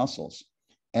striated muscles?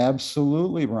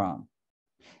 Absolutely, Ron.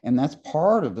 And that's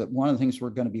part of it. One of the things we're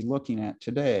going to be looking at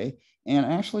today. And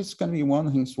actually, it's going to be one of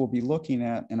the things we'll be looking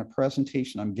at in a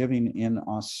presentation I'm giving in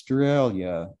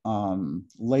Australia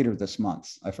later this month.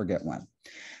 I forget when.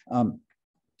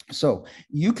 So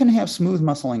you can have smooth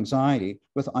muscle anxiety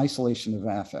with isolation of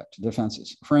affect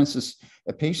defenses. For instance,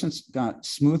 a patient's got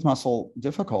smooth muscle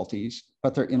difficulties,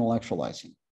 but they're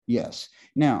intellectualizing. Yes.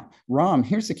 Now, Ram,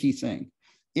 here's the key thing.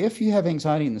 If you have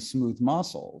anxiety in the smooth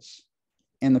muscles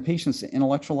and the patient's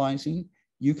intellectualizing,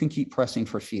 you can keep pressing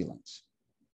for feelings.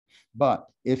 But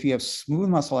if you have smooth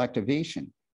muscle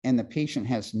activation and the patient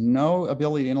has no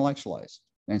ability to intellectualize,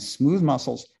 and smooth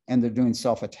muscles and they're doing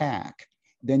self-attack,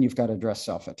 then you've got to address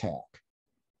self-attack.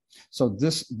 So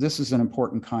this is an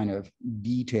important kind of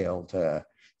detailed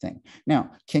thing.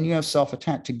 Now, can you have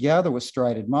self-attack together with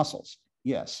striated muscles?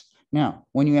 Yes. Now,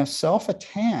 when you have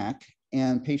self-attack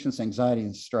and patient's anxiety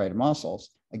and striated muscles,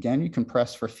 again, you can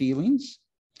press for feelings.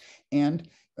 And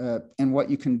what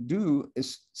you can do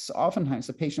is oftentimes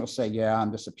the patient will say, yeah,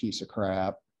 I'm just a piece of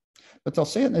crap. but they'll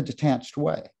say it in a detached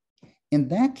way. In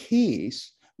that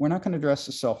case, we're not going to address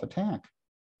the self-attack.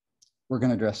 We're going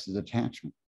to address the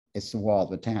detachment. It's the wall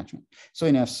of attachment. So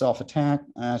you have self-attack,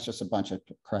 it's just a bunch of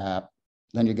crap.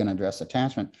 Then you're going to address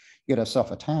attachment. You get a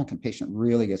self-attack and patient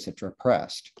really gets it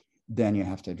depressed. Then you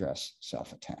have to address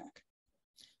self-attack.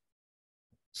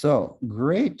 So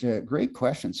great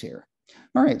questions here.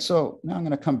 All right, so now I'm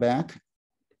going to come back.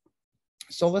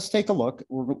 So let's take a look.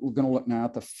 We're going to look now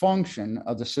at the function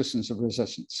of the systems of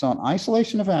resistance. So an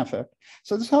isolation of affect.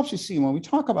 So this helps you see when we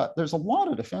talk about, there's a lot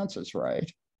of defenses, right?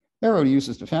 Everybody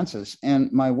uses defenses. And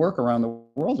my work around the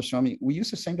world has shown me we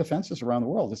use the same defenses around the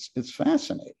world. It's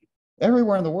fascinating.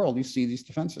 Everywhere in the world, you see these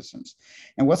defense systems.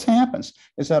 And what happens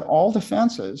is that all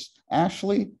defenses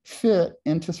actually fit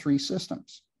into 3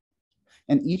 systems.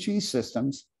 And each of these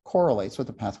systems correlates with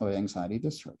the pathway of anxiety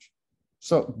discharge.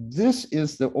 So this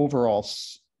is the overall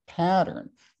pattern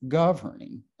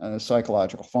governing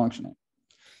psychological functioning.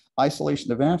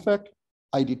 Isolation of affect,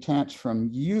 I detach from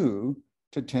you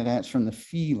to detach from the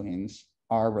feelings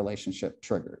our relationship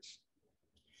triggers.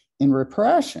 In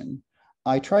repression,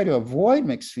 I try to avoid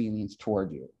mixed feelings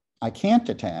toward you. I can't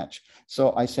detach,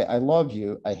 so I say, I love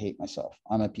you, I hate myself,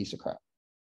 I'm a piece of crap.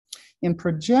 In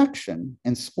projection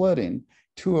and splitting,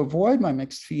 to avoid my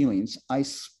mixed feelings, I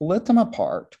split them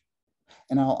apart,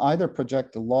 and I'll either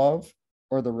project the love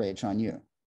or the rage on you.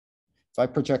 If I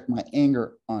project my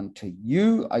anger onto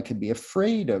you, I could be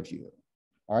afraid of you,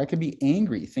 or I could be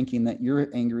angry thinking that you're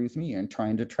angry with me and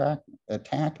trying to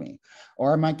attack me,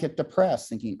 or I might get depressed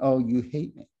thinking, oh, you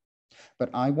hate me. But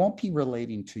I won't be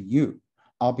relating to you.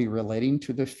 I'll be relating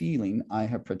to the feeling I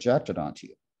have projected onto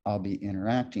you. I'll be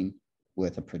interacting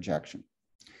with a projection.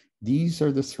 These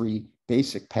are the 3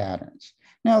 basic patterns.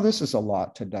 Now, this is a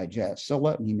lot to digest, so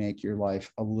let me make your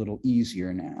life a little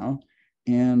easier now,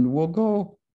 and we'll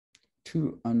go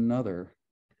to another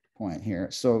point here.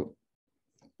 So,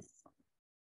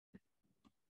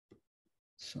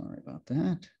 sorry about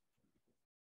that.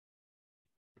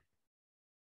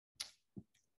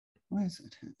 Why is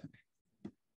it happening?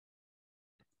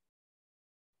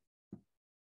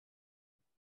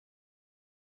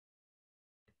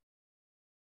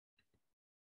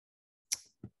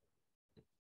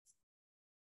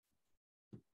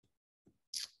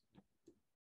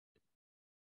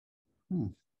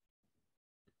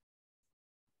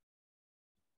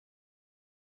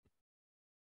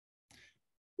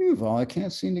 Yuval, I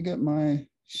can't seem to get my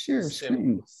share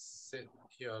screen.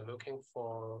 You're looking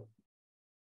for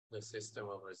the system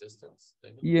of resistance.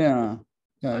 Yeah,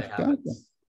 I have it.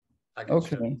 I can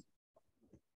show okay. you.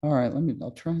 All right,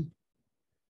 I'll try.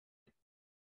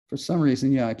 For some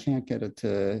reason, yeah, I can't get it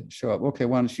to show up. Okay,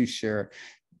 why don't you share?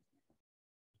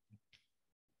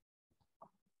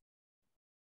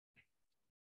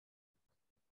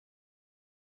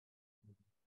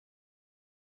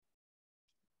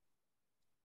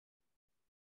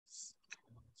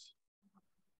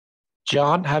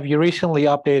 John, have you recently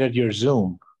updated your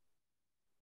Zoom?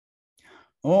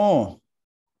 Oh,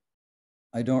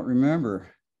 I don't remember.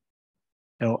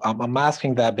 No, I'm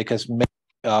asking that because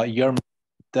your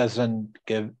doesn't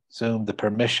give Zoom the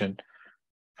permission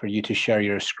for you to share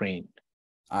your screen.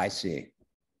 I see.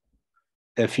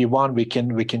 If you want, we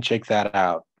can check that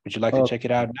out. Would you like to check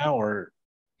it out now, or?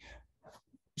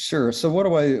 Sure. So what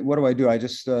do I do? I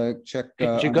just check.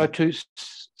 Did you go to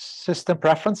system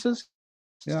preferences?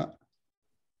 Yeah.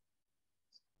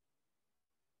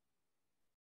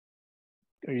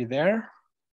 Are you there?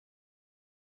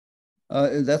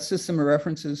 That's system of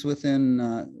references within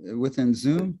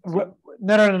Zoom.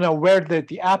 No. Where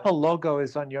the Apple logo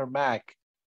is on your Mac.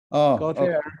 Oh, go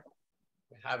there. Okay.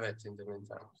 We have it in the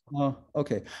meantime. Oh,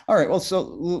 okay. All right. Well, so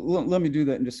let me do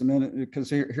that in just a minute, because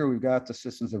here we've got the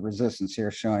systems of resistance here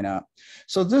showing up.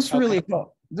 So this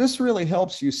really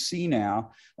helps you see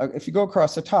now. If you go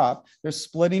across the top, there's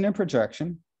splitting and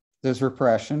projection, there's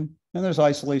repression, and there's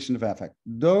isolation of affect.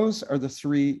 Those are the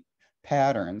 3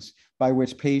 patterns by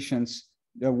which patients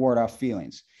ward off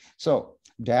feelings. So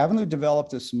Davenu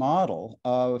developed this model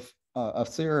of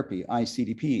therapy,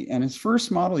 ICDP, and his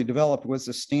first model he developed was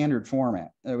the standard format.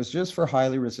 It was just for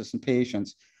highly resistant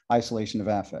patients, isolation of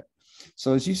affect.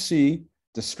 So as you see,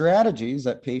 the strategies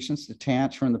that patients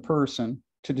detach from the person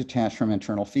to detach from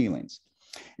internal feelings.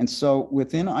 And so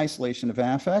within isolation of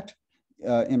affect,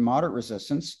 in moderate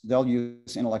resistance, they'll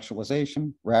use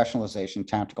intellectualization, rationalization,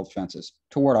 tactical defenses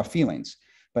to ward off feelings.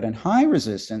 But in high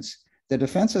resistance, the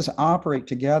defenses operate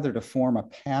together to form a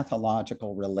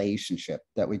pathological relationship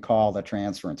that we call the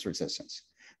transference resistance.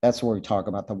 That's where we talk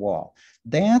about the wall.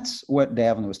 That's what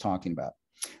Davin was talking about.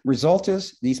 Result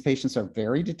is these patients are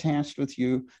very detached with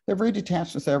you. They're very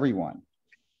detached with everyone.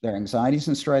 Their anxieties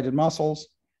and striated muscles.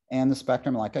 And the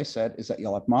spectrum, like I said, is that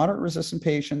you'll have moderate resistant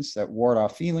patients that ward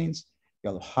off feelings.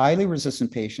 You'll have highly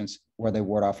resistant patients where they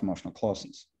ward off emotional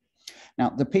closeness. Now,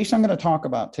 the patient I'm going to talk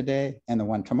about today and the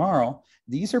one tomorrow,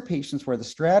 these are patients where the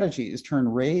strategy is turn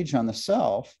rage on the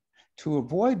self to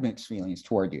avoid mixed feelings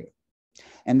toward you.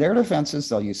 And their defenses,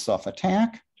 they'll use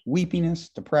self-attack, weepiness,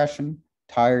 depression,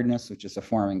 tiredness, which is a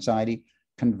form of anxiety,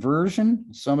 conversion,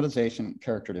 somatization,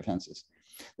 character defenses.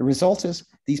 The result is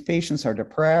these patients are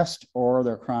depressed or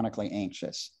they're chronically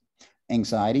anxious.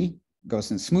 Anxiety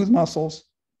goes in smooth muscles,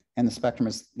 and the spectrum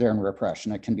is there in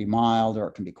repression. It can be mild or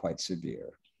it can be quite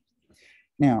severe.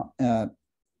 Now,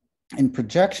 in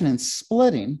projection and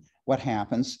splitting, what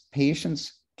happens,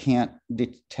 patients can't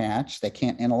detach, they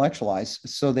can't intellectualize,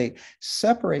 so they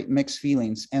separate mixed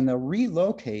feelings and they'll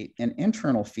relocate an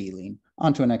internal feeling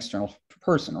onto an external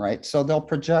person, right? So they'll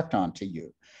project onto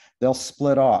you. They'll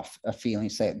split off a feeling,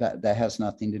 say that has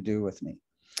nothing to do with me.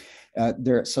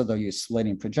 So they'll use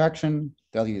splitting projection,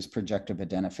 they'll use projective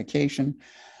identification.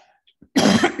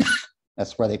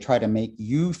 That's where they try to make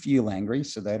you feel angry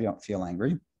so they don't feel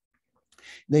angry.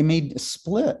 They may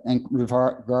split and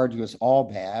regard you as all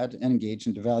bad and engage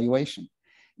in devaluation.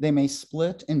 They may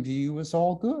split and view you as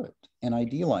all good and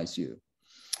idealize you.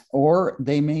 Or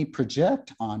they may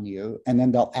project on you and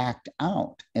then they'll act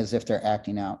out as if they're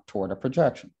acting out toward a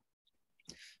projection.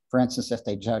 For instance, if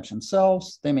they judge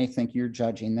themselves, they may think you're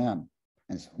judging them.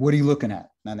 And so, what are you looking at?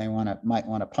 And they might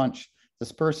want to punch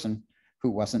this person who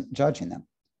wasn't judging them.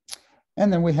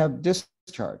 And then we have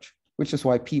discharge, which is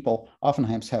why people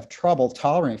oftentimes have trouble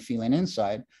tolerating feeling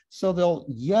inside. So they'll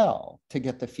yell to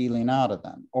get the feeling out of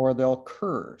them, or they'll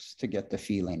curse to get the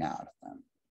feeling out of them.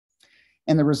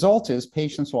 And the result is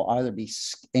patients will either be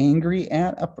angry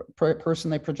at a person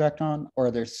they project on,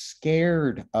 or they're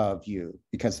scared of you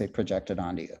because they projected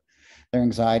onto you. Their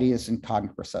anxiety is in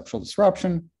cognitive perceptual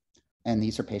disruption, and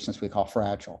these are patients we call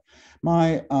fragile.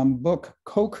 My book,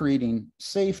 Co-Creating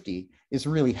Safety, is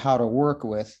really how to work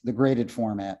with the graded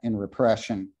format in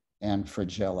repression and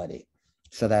fragility.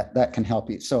 So that can help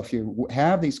you. So if you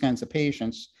have these kinds of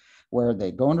patients where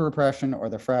they go into repression or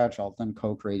they're fragile, then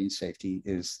Co-Creating Safety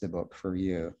is the book for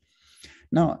you.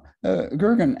 Now,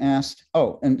 Gergen asked,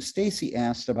 and Stacy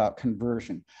asked about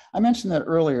conversion. I mentioned that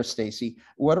earlier, Stacy.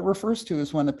 What it refers to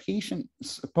is when the patient,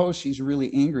 suppose she's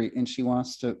really angry and she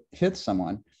wants to hit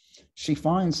someone, she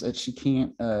finds that she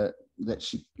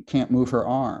can't move her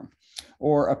arm.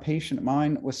 Or a patient of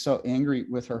mine was so angry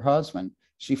with her husband,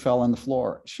 she fell on the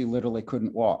floor. She literally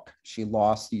couldn't walk. She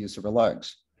lost the use of her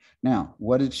legs. Now,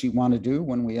 what did she want to do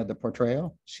when we had the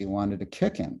portrayal? She wanted to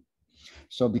kick him.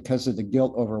 So because of the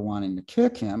guilt over wanting to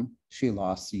kick him, she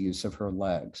lost the use of her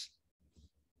legs.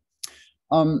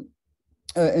 And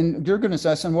Gergen is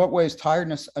asking, in what way is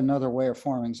tiredness another way of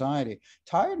form of anxiety?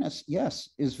 Tiredness, yes,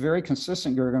 is very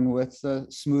consistent, Gergen, with the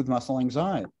smooth muscle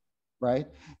anxiety, right?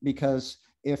 Because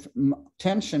if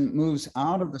tension moves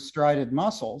out of the striated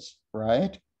muscles,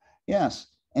 right? Yes,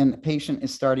 and the patient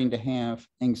is starting to have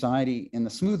anxiety in the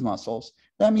smooth muscles,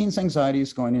 that means anxiety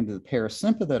is going into the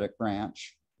parasympathetic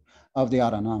branch of the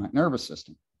autonomic nervous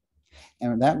system.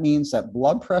 And that means that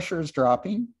blood pressure is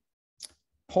dropping,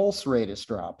 pulse rate is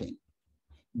dropping,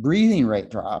 breathing rate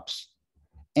drops,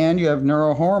 and you have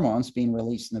neurohormones being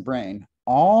released in the brain.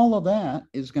 All of that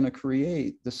is going to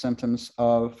create the symptoms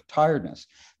of tiredness.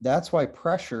 That's why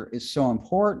pressure is so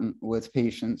important with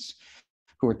patients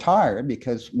who are tired,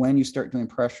 because when you start doing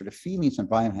pressure to feelings and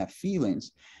by them have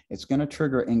feelings, it's going to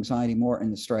trigger anxiety more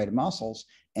in the striated muscles,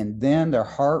 and then their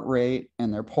heart rate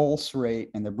and their pulse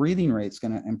rate and their breathing rate is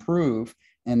going to improve,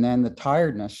 and then the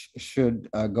tiredness should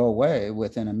go away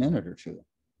within a minute or two.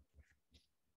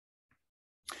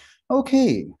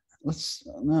 Okay, let's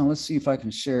see if I can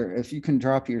share. If you can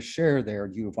drop your share there,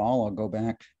 Yuval, I'll go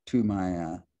back to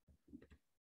my,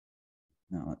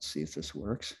 now let's see if this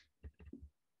works.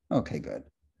 Okay, good.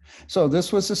 So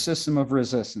this was a system of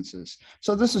resistances.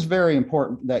 So this is very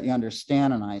important that you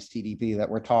understand in ISTDP that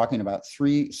we're talking about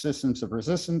 3 systems of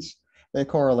resistance. They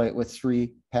correlate with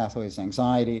 3 pathways: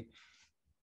 anxiety,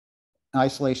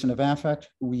 isolation of affect.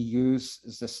 We use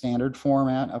the standard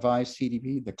format of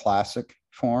ISTDP, the classic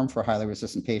form for highly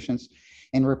resistant patients.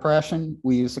 In repression,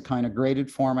 we use the kind of graded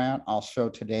format I'll show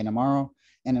today and tomorrow.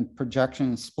 And in projection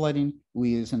and splitting, we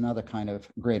use another kind of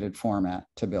graded format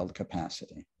to build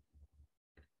capacity.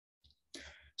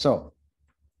 So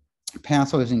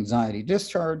pathways, anxiety,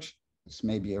 discharge. This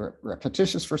may be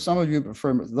repetitious for some of you, but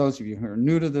for those of you who are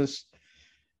new to this,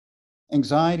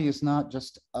 anxiety is not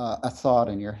just a thought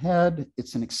in your head,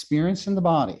 it's an experience in the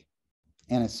body.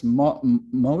 And it's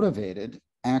motivated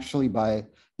actually by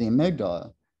the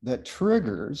amygdala that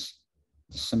triggers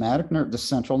the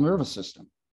central nervous system.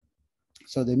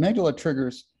 So the amygdala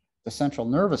triggers the central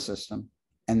nervous system,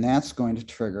 and that's going to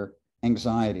trigger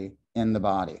anxiety in the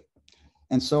body.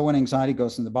 And so when anxiety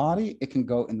goes in the body, it can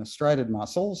go in the striated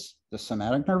muscles, the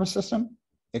somatic nervous system,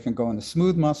 it can go in the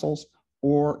smooth muscles,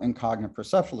 or in cognitive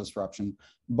perceptual disruption.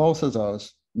 Both of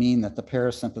those mean that the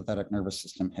parasympathetic nervous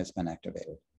system has been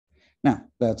activated. Now,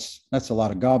 that's a lot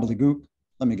of gobbledygook.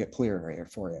 Let me get clearer here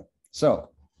for you. So,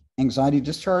 anxiety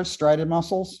discharge, striated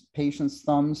muscles, patients'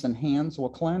 thumbs and hands will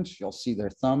clench. You'll see their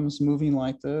thumbs moving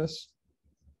like this,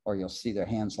 or you'll see their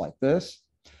hands like this.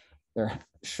 Their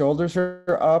shoulders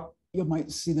are up. You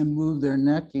might see them move their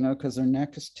neck, because their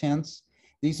neck is tense.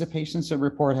 These are patients that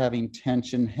report having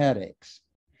tension headaches.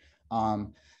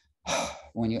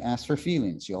 When you ask for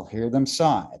feelings, you'll hear them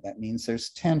sigh. That means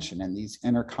there's tension in these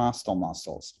intercostal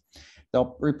muscles.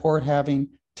 They'll report having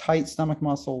tight stomach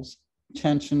muscles,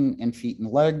 tension in feet and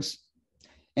legs,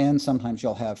 and sometimes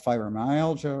you'll have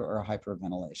fibromyalgia or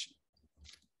hyperventilation.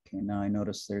 Okay, now I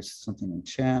notice there's something in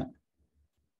chat.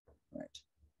 Right.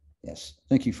 Yes,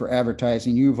 thank you for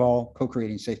advertising. Yuval,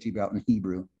 co-creating Safety Belt in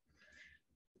Hebrew.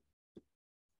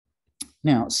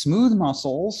 Now, smooth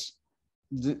muscles,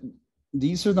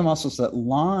 these are the muscles that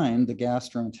line the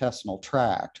gastrointestinal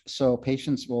tract. So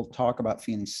patients will talk about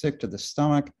feeling sick to the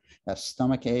stomach, have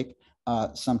stomach ache.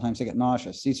 Sometimes they get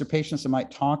nauseous. These are patients that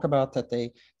might talk about that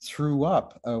they threw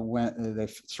up when they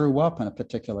threw up in a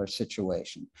particular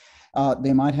situation.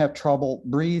 They might have trouble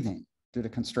breathing due to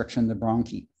constriction of the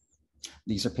bronchi.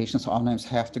 These are patients who oftentimes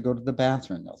have to go to the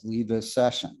bathroom. They'll leave the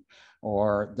session,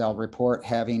 or they'll report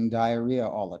having diarrhea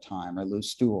all the time or loose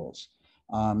stools.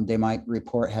 They might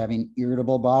report having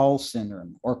irritable bowel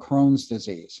syndrome or Crohn's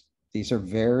disease. These are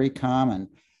very common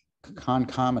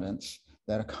concomitants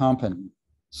that accompany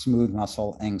smooth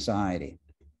muscle anxiety.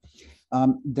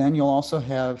 Then you'll also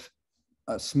have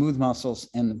smooth muscles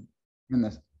in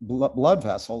the blood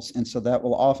vessels, and so that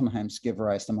will oftentimes give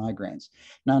rise to migraines.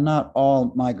 Now, not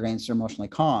all migraines are emotionally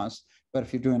caused, but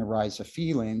if you're doing a rise of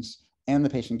feelings and the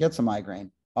patient gets a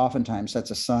migraine, oftentimes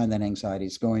that's a sign that anxiety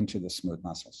is going to the smooth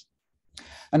muscles.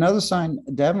 Another sign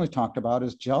Devin talked about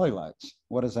is jelly legs.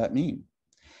 What does that mean?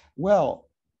 Well,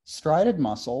 striated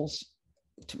muscles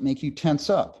make you tense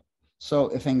up. So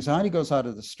if anxiety goes out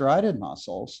of the striated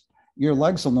muscles, your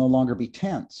legs will no longer be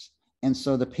tense. And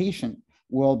so the patient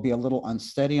will be a little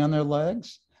unsteady on their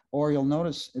legs, or you'll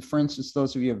notice, for instance,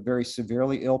 those of you who have very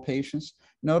severely ill patients,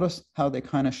 notice how they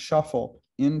kind of shuffle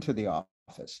into the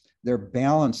office. Their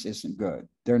balance isn't good.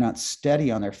 They're not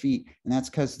steady on their feet. And that's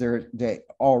because their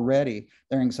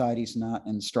anxiety is not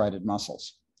in striated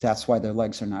muscles. That's why their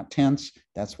legs are not tense.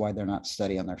 That's why they're not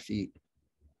steady on their feet.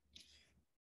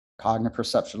 Cognitive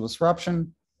perceptual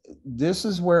disruption. This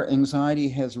is where anxiety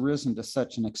has risen to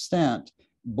such an extent.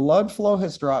 Blood flow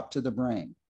has dropped to the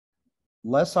brain.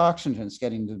 Less oxygen is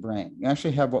getting to the brain. You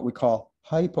actually have what we call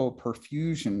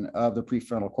hypoperfusion of the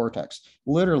prefrontal cortex.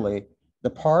 Literally,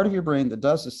 the part of your brain that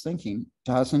does this thinking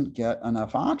doesn't get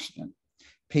enough oxygen.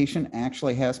 Patient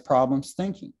actually has problems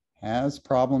thinking, has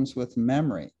problems with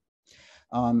memory.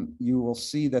 You will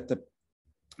see that the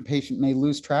patient may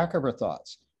lose track of her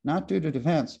thoughts, not due to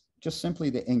defense, just simply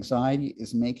the anxiety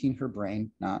is making her brain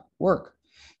not work.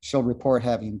 She'll report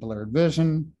having blurred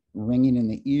vision, ringing in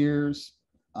the ears.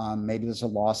 Maybe there's a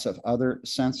loss of other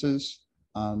senses.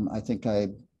 I think I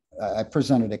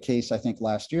presented a case, I think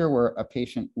last year, where a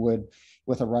patient would,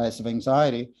 with a rise of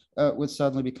anxiety, would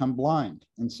suddenly become blind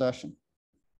in session.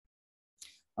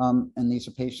 And these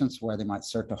are patients where they might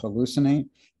start to hallucinate.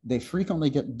 They frequently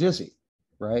get dizzy,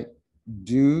 right?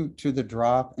 Due to the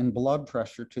drop in blood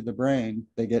pressure to the brain,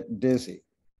 they get dizzy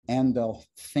and they'll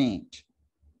faint.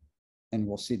 And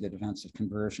we'll see the defensive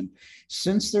conversion.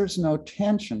 Since there's no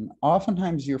tension,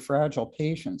 oftentimes your fragile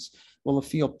patients will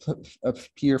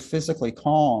appear physically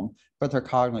calm, but they're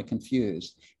cognitively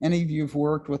confused. Any of you who've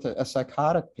worked with a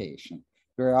psychotic patient,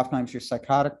 very oftentimes your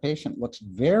psychotic patient looks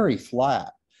very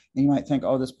flat. And you might think,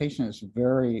 oh, this patient is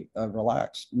very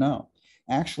relaxed. No,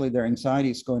 actually their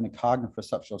anxiety is going to cognitive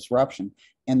perceptual disruption,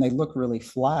 and they look really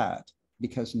flat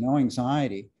because no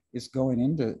anxiety is going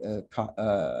into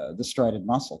the striated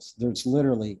muscles. There's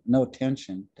literally no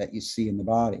tension that you see in the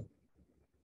body.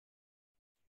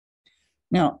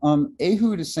 Now,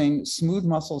 Ehud is saying smooth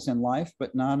muscles in life,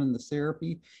 but not in the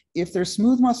therapy. If there's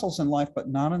smooth muscles in life, but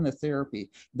not in the therapy,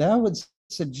 that would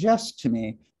suggest to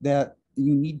me that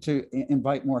you need to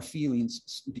invite more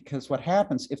feelings, because what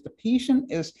happens if the patient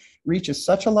reaches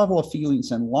such a level of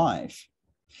feelings in life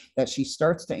that she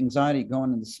starts the anxiety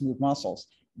going into smooth muscles,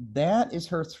 that is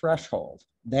her threshold.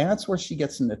 That's where she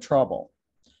gets into trouble.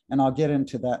 And I'll get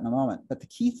into that in a moment. But the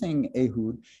key thing,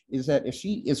 Ehud, is that if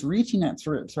she is reaching that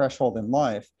threshold in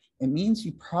life, it means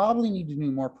you probably need to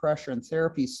do more pressure and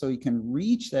therapy so you can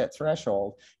reach that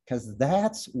threshold, because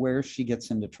that's where she gets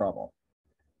into trouble.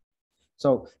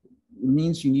 So it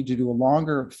means you need to do a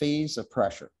longer phase of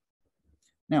pressure.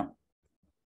 Now,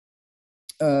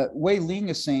 Wei Ling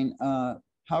is saying,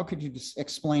 how could you just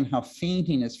explain how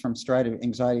fainting is from strident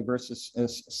anxiety versus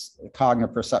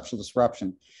cognitive perceptual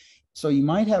disruption? So you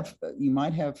might have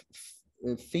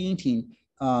fainting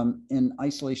in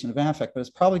isolation of affect, but it's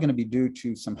probably going to be due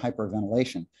to some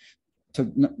hyperventilation.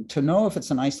 To know if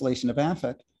it's an isolation of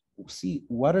affect, see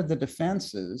what are the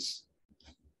defenses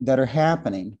that are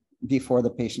happening before the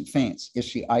patient faints. Is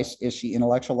she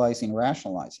intellectualizing,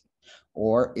 rationalizing,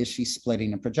 or is she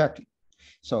splitting and projecting?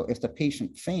 So if the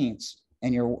patient faints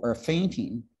and you're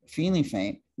fainting, feeling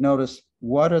faint, notice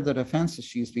what are the defenses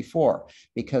she used before,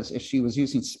 because if she was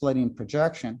using splitting and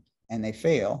projection and they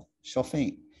fail, she'll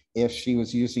faint. If she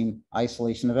was using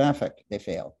isolation of affect, they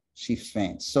fail, she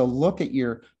faints. So look at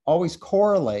always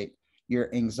correlate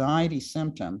your anxiety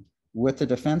symptom with the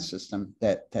defense system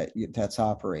that's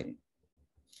operating.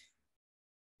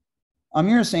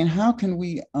 Amir is saying, how can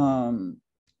we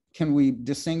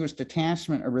distinguish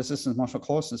detachment or resistance emotional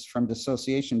closeness from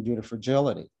dissociation due to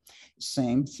fragility?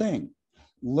 Same thing.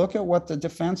 Look at what the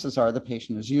defenses are the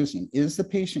patient is using. Is the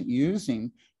patient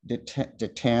using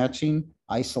detaching,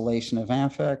 isolation of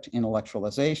affect,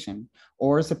 intellectualization,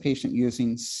 or is the patient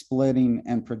using splitting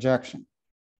and projection?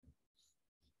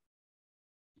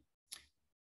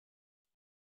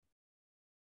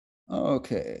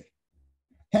 Okay.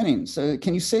 Henning, so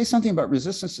can you say something about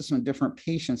resistance system in different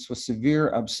patients with severe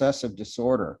obsessive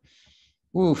disorder?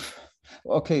 Oof.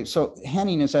 Okay, so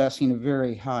Henning is asking a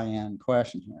very high-end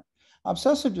question here.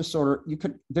 Obsessive disorder,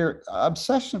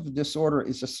 obsessive disorder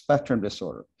is a spectrum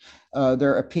disorder.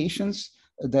 There are patients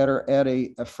that are at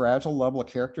a fragile level of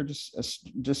character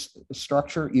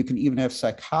structure. You can even have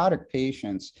psychotic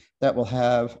patients that will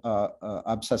have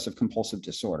obsessive compulsive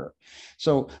disorder.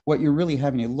 So what you're really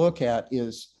having to look at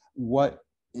is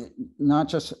not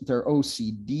just their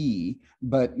OCD,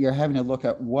 but you're having to look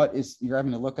at them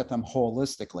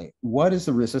holistically. What is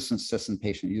the resistance system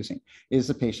patient using? Is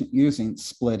the patient using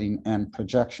splitting and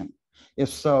projection? If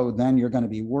so, then you're going to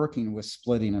be working with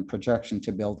splitting and projection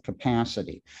to build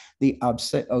capacity. The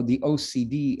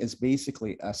OCD is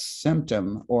basically a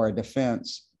symptom or a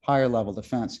defense, higher level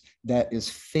defense, that is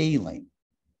failing.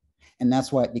 And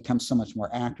that's why it becomes so much more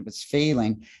active. It's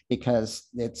failing because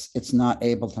it's not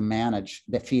able to manage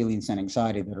the feelings and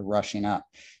anxiety that are rushing up.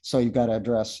 So you've got to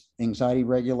address anxiety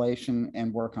regulation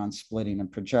and work on splitting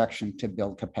and projection to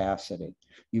build capacity.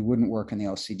 You wouldn't work on the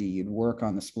OCD, you'd work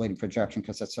on the splitting projection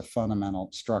because that's a fundamental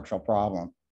structural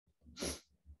problem.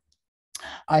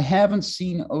 I haven't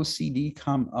seen OCD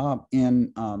come up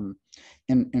in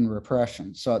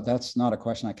repression, so that's not a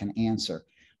question I can answer.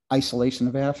 Isolation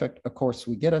of affect, of course,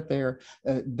 we get it there.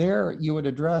 There, you would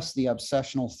address the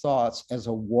obsessional thoughts as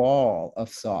a wall of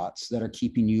thoughts that are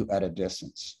keeping you at a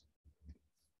distance.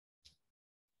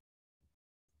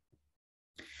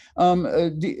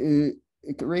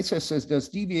 Reza says, does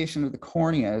deviation of the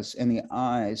corneas and the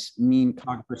eyes mean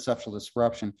cognitive perceptual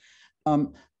disruption?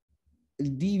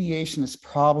 Deviation is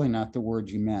probably not the word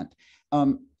you meant.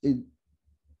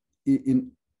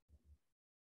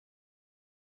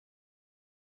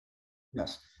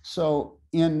 Yes. So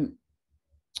I'm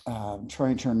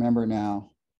trying to remember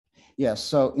now. Yes.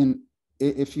 So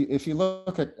if you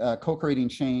look at co-creating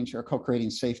change or co-creating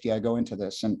safety, I go into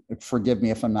this, and forgive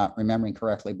me if I'm not remembering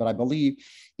correctly, but I believe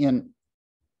in.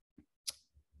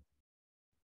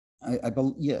 I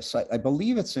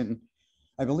believe it's in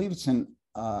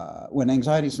when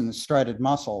anxiety is in the striated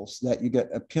muscles that you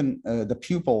get the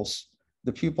pupils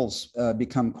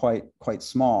become quite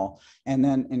small, and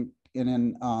then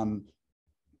in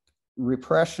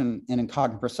repression and in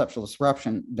cognitive perceptual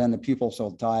disruption, then the pupils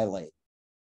will dilate.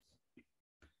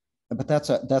 But that's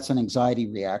an anxiety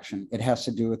reaction. It has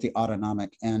to do with the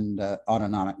autonomic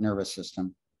nervous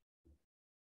system.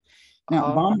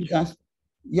 Now,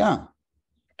 yeah.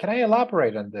 Can I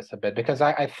elaborate on this a bit? Because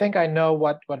I think I know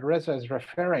what Reza is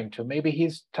referring to. Maybe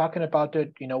he's talking about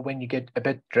it, when you get a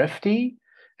bit drifty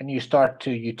and you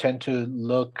tend to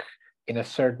look in a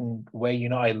certain way,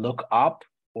 I look up,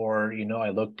 or, I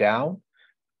look down.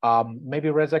 Maybe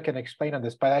Reza can explain on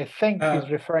this, but I think he's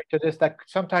referring to this, that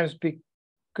sometimes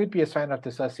could be a sign of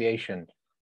dissociation,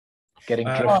 getting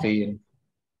drifty.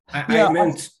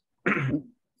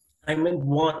 I meant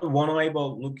one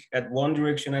eyeball look at one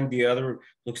direction and the other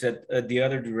looks at the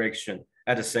other direction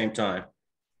at the same time.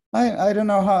 I don't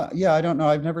know how. Yeah, I don't know.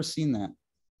 I've never seen that.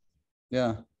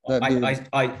 Yeah.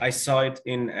 I saw it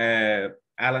in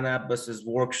Alan Abbas's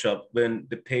workshop when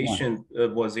the patient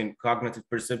was in cognitive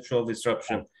perceptual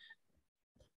disruption.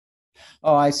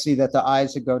 Oh, I see that the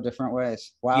eyes would go different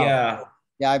ways. Wow. Yeah.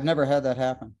 Yeah, I've never had that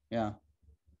happen. Yeah.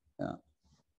 Yeah.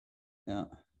 Yeah.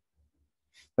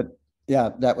 But yeah,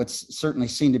 that would certainly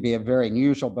seem to be a very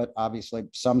unusual, but obviously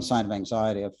some sign of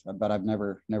anxiety, but I've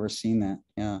never seen that.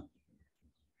 Yeah.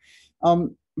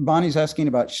 Bonnie's asking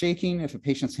about shaking. If a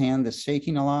patient's hand is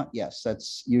shaking a lot, yes,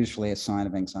 that's usually a sign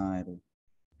of anxiety.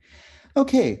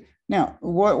 Okay, now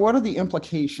what are the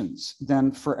implications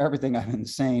then for everything I've been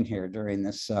saying here during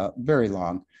this very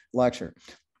long lecture?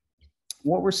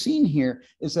 What we're seeing here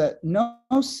is that no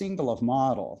single of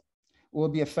model will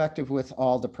be effective with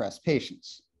all depressed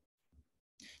patients,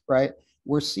 right?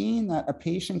 We're seeing that a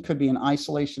patient could be in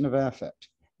isolation of affect,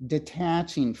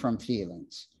 detaching from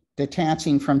feelings,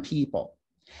 detaching from people.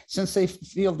 Since they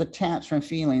feel detached from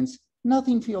feelings,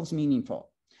 nothing feels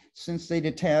meaningful. Since they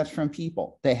detach from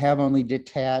people, they have only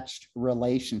detached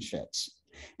relationships.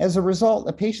 As a result,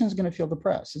 a patient is going to feel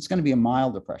depressed. It's going to be a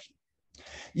mild depression.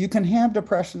 You can have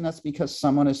depression that's because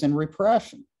someone is in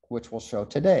repression, which we'll show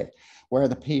today, where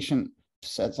the patient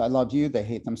says, I love you, they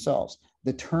hate themselves.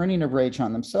 The turning of rage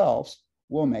on themselves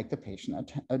will make the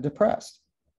patient depressed.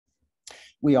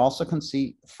 We also can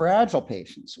see fragile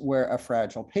patients, where a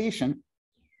fragile patient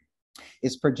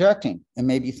is projecting and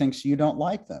maybe thinks you don't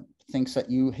like them, thinks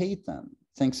that you hate them,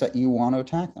 thinks that you want to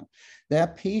attack them.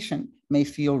 That patient may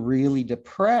feel really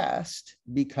depressed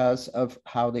because of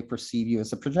how they perceive you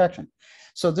as a projection.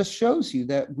 So this shows you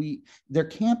that there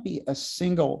can't be a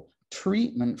single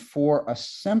treatment for a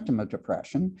symptom of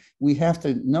depression. We have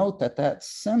to note that that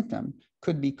symptom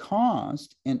could be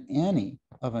caused in any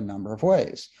of a number of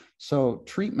ways. So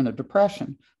treatment of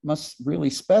depression must really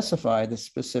specify the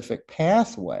specific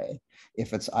pathway.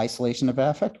 If it's isolation of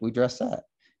affect, we address that.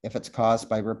 If it's caused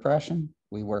by repression,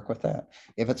 we work with that.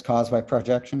 If it's caused by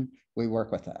projection, we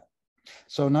work with that.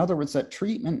 So in other words, that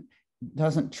treatment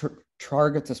doesn't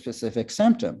target the specific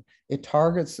symptom. It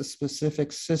targets the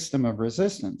specific system of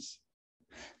resistance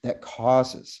that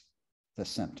causes the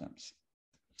symptoms.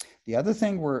 The other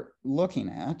thing we're looking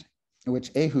at,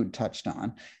 which Ehud touched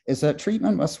on, is that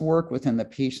treatment must work within the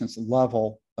patient's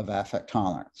level of affect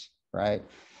tolerance, right?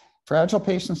 Fragile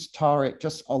patients tolerate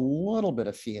just a little bit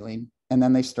of feeling, and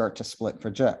then they start to split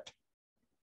project.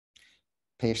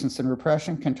 Patients in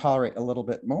repression can tolerate a little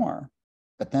bit more,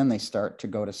 but then they start to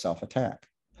go to self-attack.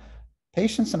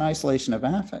 Patients in isolation of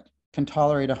affect can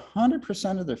tolerate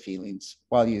 100% of their feelings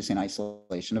while using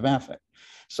isolation of affect.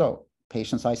 So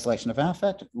patients' isolation of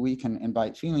affect, we can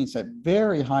invite feelings at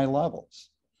very high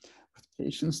levels. With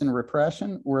patients in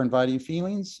repression, we're inviting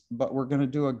feelings, but we're going to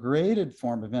do a graded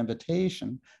form of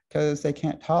invitation because they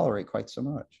can't tolerate quite so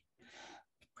much.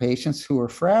 Patients who are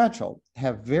fragile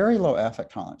have very low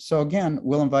affect tolerance. So again,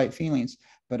 we'll invite feelings,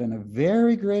 but in a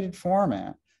very graded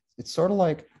format. It's sort of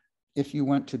like if you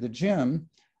went to the gym,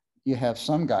 you have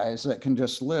some guys that can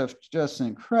just lift just an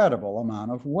incredible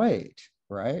amount of weight,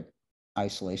 right?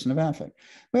 Isolation of affect.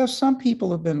 We have some people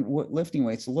who've been lifting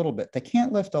weights a little bit. They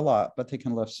can't lift a lot, but they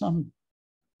can lift some.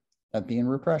 That'd be in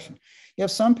repression. You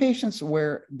have some patients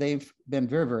where they've been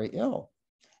very, very ill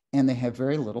and they have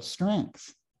very little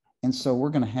strength. And so we're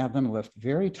going to have them lift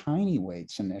very tiny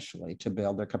weights initially to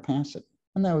build their capacity.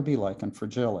 And that would be like in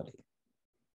fragility.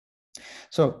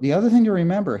 So the other thing to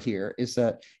remember here is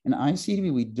that in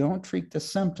ICD, we don't treat the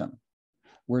symptom.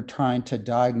 We're trying to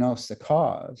diagnose the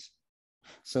cause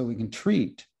so we can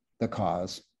treat the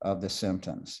cause of the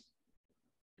symptoms.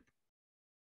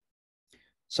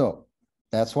 So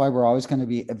that's why we're always going to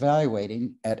be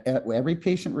evaluating at every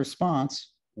patient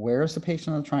response. Where is the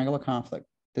patient on the triangle of conflict?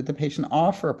 Did the patient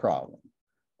offer a problem?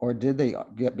 Or did they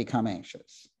become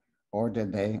anxious? Or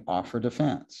did they offer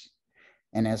defense?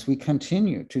 And as we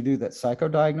continue to do that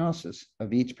psychodiagnosis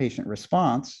of each patient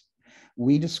response,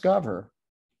 we discover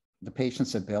the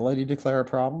patient's ability to declare a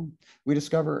problem. We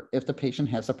discover if the patient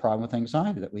has a problem with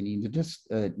anxiety that we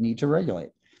need to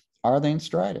regulate. Are they in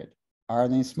strided? Are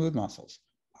they in smooth muscles?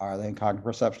 Are they in cognitive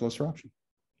perceptual disruption?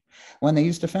 When they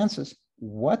use defenses,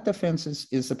 what defenses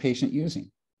is the patient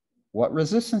using? What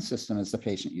resistance system is the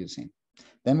patient using?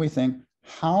 Then we think,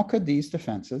 how could these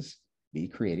defenses be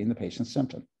creating the patient's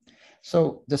symptom?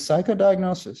 So the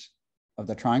psychodiagnosis of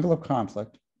the triangle of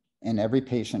conflict in every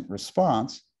patient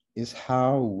response is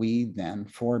how we then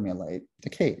formulate the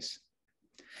case.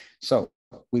 So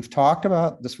we've talked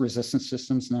about this resistance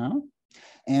systems now,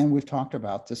 and we've talked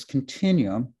about this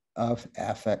continuum of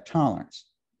affect tolerance.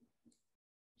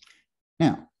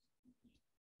 Now,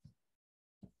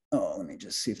 let me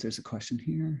just see if there's a question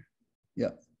here.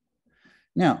 Yep.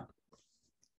 Now,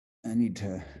 I need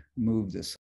to move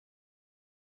this.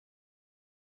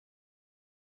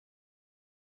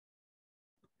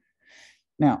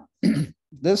 Now,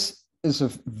 this is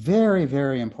a very,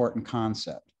 very important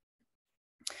concept.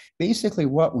 Basically,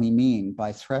 what we mean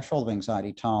by threshold of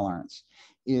anxiety tolerance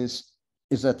is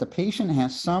that the patient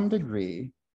has some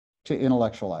degree to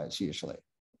intellectualize, usually.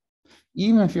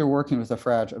 Even if you're working with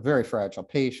a very fragile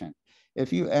patient,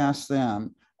 if you ask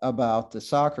them about the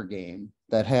soccer game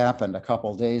that happened a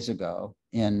couple of days ago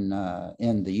in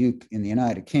the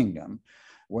United Kingdom,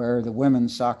 where the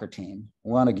women's soccer team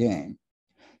won a game,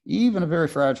 even a very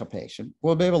fragile patient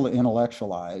will be able to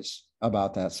intellectualize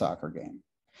about that soccer game.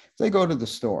 If they go to the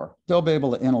store, they'll be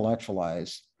able to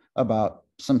intellectualize about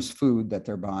some food that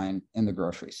they're buying in the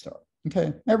grocery store.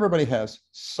 Okay, everybody has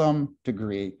some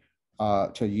degree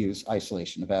to use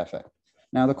isolation of affect.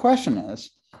 Now the question is,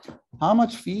 how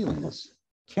much feelings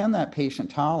can that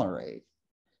patient tolerate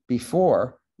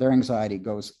before their anxiety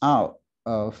goes out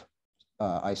of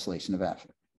isolation of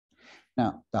affect?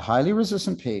 Now, the highly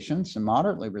resistant patients and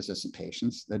moderately resistant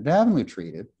patients that haven't been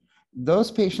treated,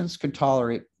 those patients could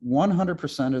tolerate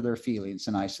 100% of their feelings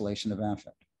in isolation of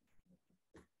affect.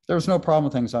 There was no problem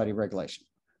with anxiety regulation.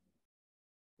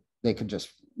 They could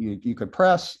just, you could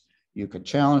press, you could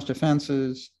challenge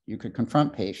defenses, you could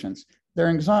confront patients. Their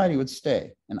anxiety would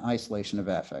stay in isolation of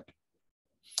affect.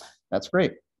 That's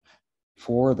great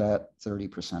for that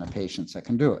 30% of patients that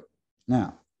can do it.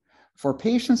 Now, for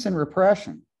patients in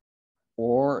repression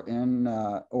or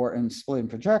in split and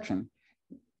projection,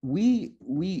 we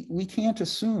can't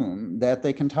assume that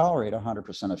they can tolerate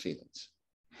 100% of feelings.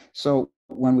 So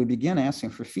when we begin asking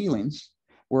for feelings,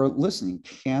 we're listening,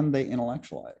 can they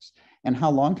intellectualize? And how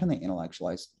long can they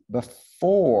intellectualize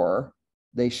before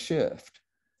they shift,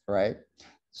 right?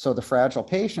 So the fragile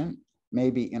patient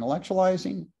may be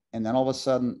intellectualizing, and then all of a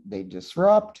sudden they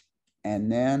disrupt.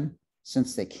 And then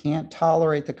since they can't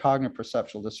tolerate the cognitive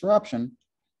perceptual disruption,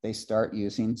 they start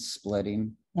using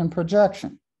splitting and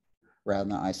projection rather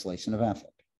than isolation of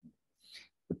affect.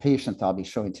 The patient I'll be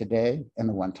showing today and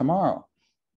the one tomorrow,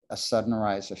 a sudden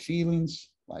rise of feelings,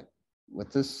 like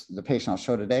with this, the patient I'll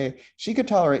show today, she could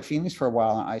tolerate feelings for a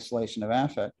while in isolation of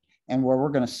affect. And where we're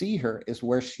going to see her is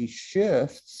where she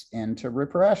shifts into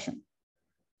repression.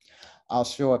 I'll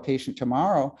show a patient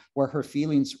tomorrow where her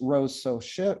feelings rose so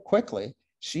quickly,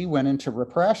 she went into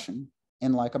repression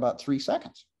in like about 3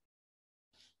 seconds.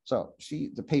 So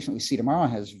the patient we see tomorrow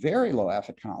has very low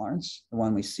affect tolerance. The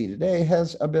one we see today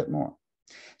has a bit more.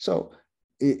 So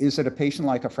is it a patient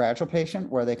like a fragile patient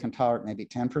where they can tolerate maybe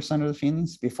 10% of the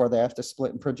feelings before they have to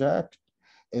split and project?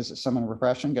 Is it someone in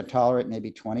repression can tolerate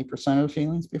maybe 20% of the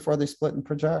feelings before they split and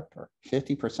project, or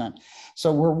 50%?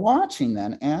 So we're watching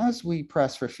then as we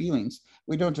press for feelings,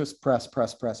 we don't just press.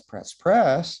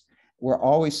 We're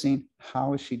always seeing,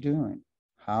 how is she doing?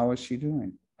 How is she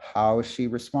doing? How is she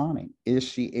responding? Is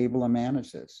she able to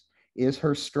manage this? Is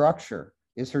her structure,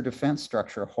 is her defense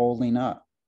structure holding up?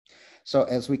 So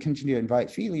as we continue to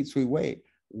invite feelings, we wait.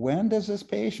 When does this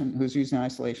patient who's using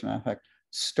isolation affect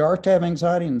start to have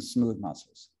anxiety in the smooth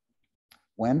muscles?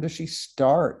 When does she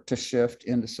start to shift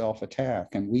into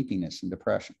self-attack and weepiness and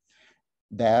depression?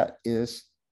 That is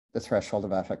the threshold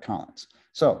of affect tolerance.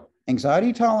 So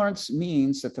anxiety tolerance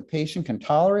means that the patient can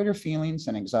tolerate her feelings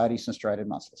and anxiety in striated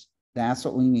muscles. That's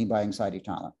what we mean by anxiety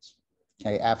tolerance.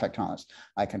 Okay, affect tolerance.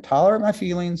 I can tolerate my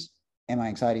feelings and my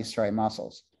anxiety striated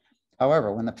muscles.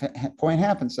 However, when the point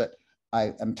happens that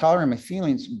I am tolerating my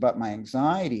feelings, but my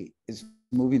anxiety is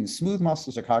moving the smooth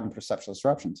muscles or cognitive perceptual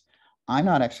disruptions, I'm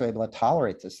not actually able to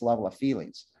tolerate this level of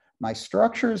feelings. My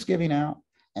structure is giving out,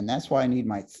 and that's why I need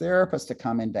my therapist to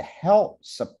come in to help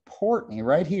support me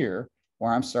right here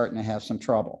where I'm starting to have some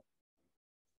trouble.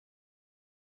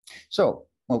 So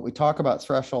when we talk about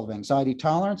threshold of anxiety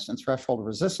tolerance and threshold of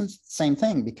resistance, same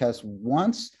thing, because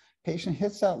once patient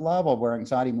hits that level where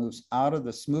anxiety moves out of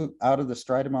the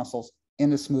striated muscles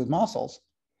into smooth muscles,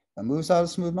 and moves out of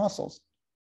smooth muscles,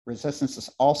 resistance is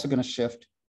also going to shift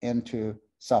into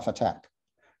self-attack.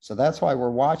 So that's why we're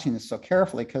watching this so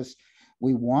carefully, because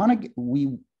where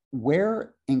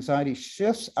anxiety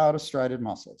shifts out of striated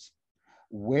muscles,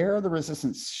 where the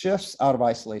resistance shifts out of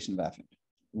isolation of affect,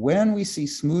 when we see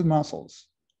smooth muscles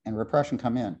and repression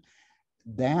come in,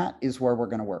 that is where we're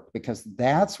going to work, because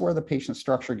that's where the patient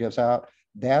structure gives out.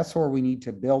 That's where we need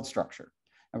to build structure.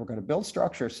 And we're going to build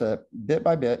structure so that bit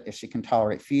by bit, if she can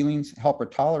tolerate feelings, help her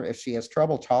tolerate. If she has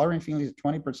trouble tolerating feelings at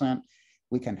 20%,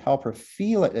 we can help her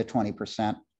feel it at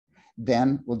 20%.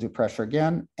 Then we'll do pressure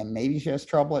again. And maybe she has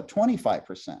trouble at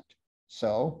 25%.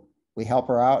 So we help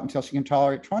her out until she can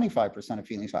tolerate 25% of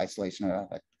feelings of isolation of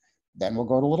affect. Then we'll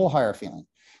go to a little higher feeling.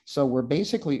 So we're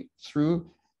basically through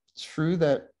It's true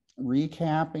that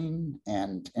recapping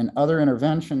and other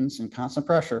interventions in constant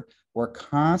pressure, we're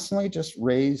constantly just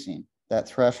raising that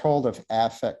threshold of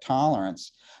affect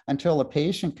tolerance until a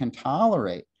patient can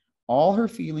tolerate all her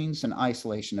feelings in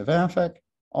isolation of affect,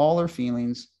 all her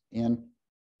feelings in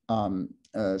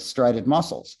striated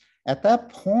muscles. At that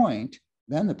point,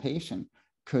 then the patient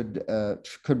could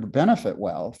benefit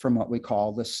well from what we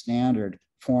call the standard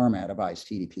format of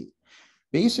ICE-TDP.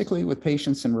 Basically, with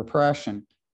patients in repression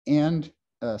and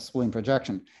spleen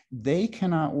projection, they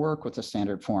cannot work with the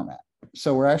standard format.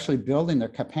 So we're actually building their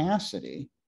capacity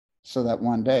so that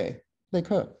one day they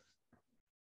could.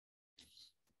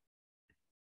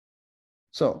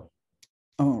 So,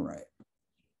 all right,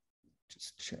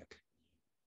 just check.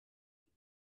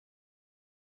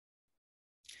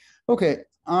 Okay,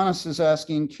 Anas is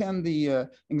asking, can the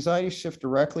anxiety shift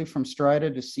directly from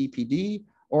strided to CPD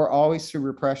or always through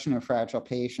repression in fragile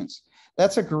patients?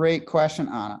 That's a great question,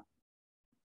 Anna.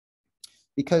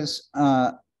 Because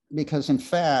in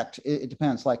fact, it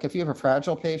depends. Like if you have a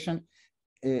fragile patient,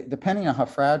 depending on how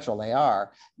fragile they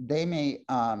are, they may,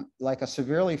 like a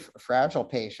severely fragile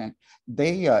patient,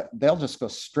 they'll just go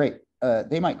straight.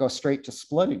 They might go straight to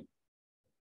splitting.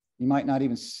 You might not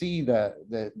even see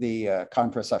the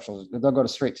contraception. They'll go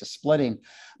straight to splitting.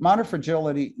 Moderate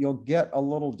fragility, you'll get a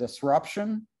little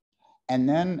disruption, and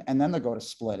then they'll go to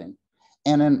splitting.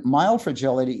 And in mild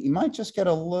fragility, you might just get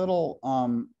a little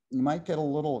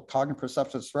cognitive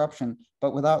perceptual disruption,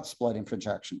 but without splitting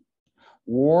projection.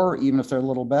 Or even if they're a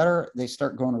little better, they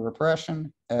start going to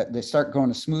repression, they start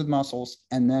going to smooth muscles,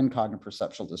 and then cognitive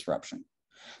perceptual disruption.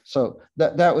 So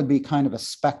that would be kind of a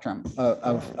spectrum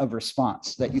of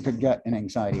response that you could get in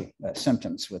anxiety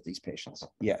symptoms with these patients.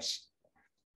 Yes.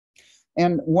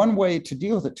 And one way to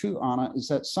deal with it too, Anna, is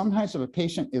that sometimes if a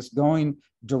patient is going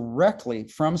directly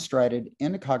from strided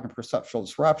into cognitive perceptual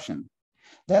disruption,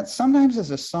 that sometimes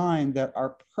is a sign that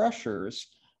our pressures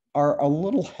are a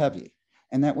little heavy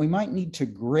and that we might need to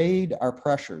grade our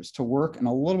pressures to work in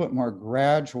a little bit more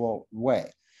gradual way,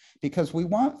 because we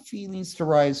want feelings to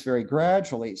rise very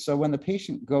gradually. So when the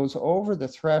patient goes over the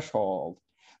threshold,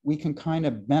 we can kind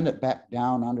of bend it back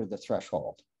down under the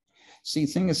threshold. See,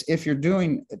 the thing is, if you're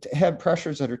have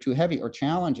pressures that are too heavy or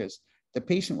challenges, the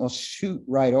patient will shoot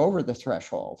right over the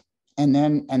threshold. And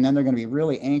then they're going to be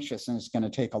really anxious, and it's going to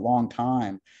take a long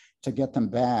time to get them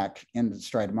back into the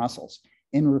striated muscles.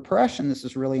 In repression, this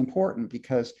is really important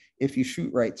because if you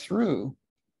shoot right through,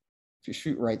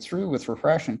 with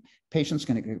repression, patient's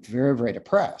going to get very, very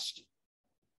depressed.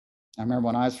 I remember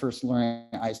when I was first learning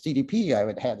ICE-TDP, I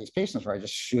would have these patients where I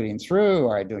just shooting through,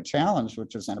 or I'd do a challenge,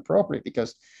 which was inappropriate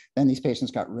because then these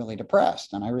patients got really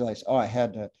depressed. And I realized, I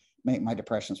had to make my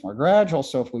depressions more gradual.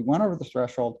 So if we went over the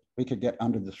threshold, we could get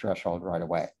under the threshold right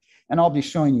away. And I'll be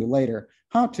showing you later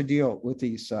how to deal with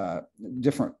these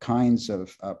different kinds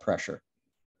of pressure.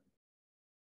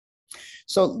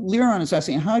 So Liron is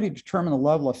asking, how do you determine the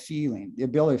level of feeling, the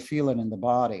ability to feel it in the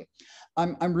body?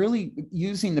 I'm really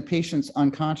using the patient's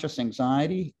unconscious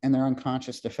anxiety and their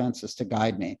unconscious defenses to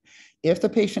guide me. If the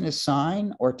patient is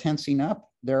sighing or tensing up,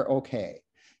 they're okay.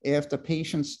 If the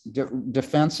patient's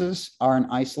defenses are in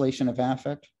isolation of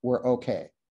affect, we're okay.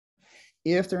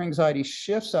 If their anxiety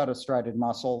shifts out of striated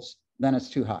muscles, then it's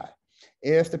too high.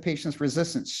 If the patient's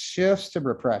resistance shifts to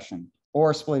repression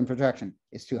or splitting projection,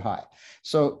 it's too high.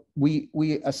 So we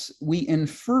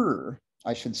infer,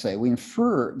 I should say, we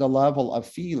infer the level of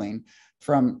feeling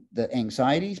from the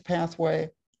anxieties pathway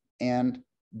and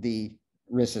the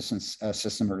resistance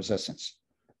system of resistance.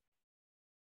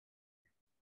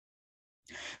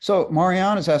 So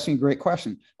Marianne is asking a great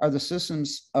question. Are the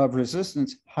systems of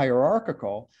resistance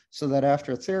hierarchical so that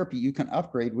after therapy, you can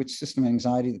upgrade which system of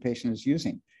anxiety the patient is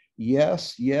using?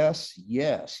 Yes, yes,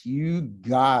 yes, you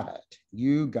got it.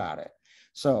 You got it.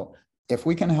 So if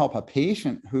we can help a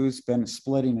patient who's been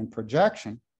splitting in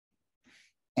projection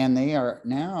and they are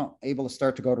now able to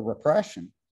start to go to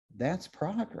repression, that's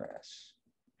progress.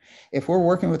 If we're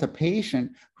working with a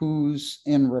patient who's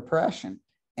in repression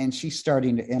and she's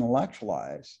starting to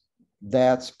intellectualize,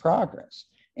 that's progress.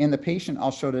 And the patient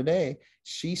I'll show today,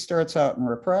 she starts out in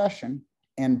repression,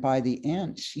 and by the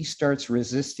end, she starts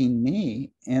resisting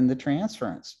me in the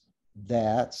transference.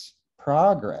 That's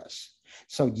progress.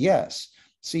 So yes,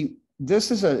 see,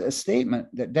 this is a statement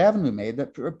that Davenu made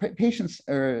that patients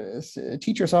or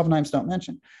teachers oftentimes don't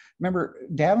mention. Remember,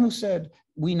 Davenu said,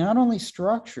 we not only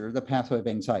structure the pathway of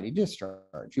anxiety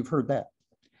discharge, you've heard that,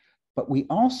 but we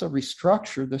also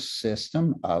restructure the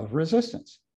system of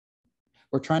resistance.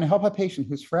 We're trying to help a patient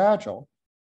who's fragile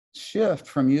shift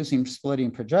from using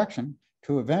splitting projection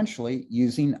to eventually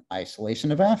using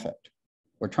isolation of affect.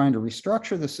 We're trying to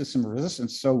restructure the system of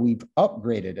resistance, so we've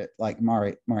upgraded it, like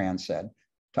Marianne said,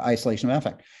 to isolation of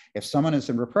affect. If someone is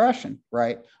in repression,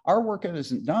 right, our work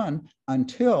isn't done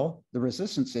until the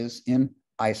resistance is in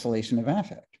isolation of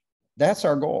affect. That's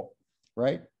our goal,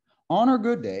 right? On our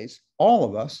good days, all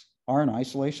of us are in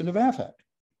isolation of affect,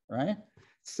 right?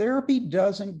 Therapy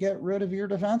doesn't get rid of your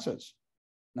defenses,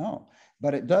 no,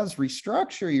 but it does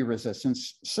restructure your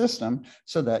resistance system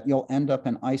so that you'll end up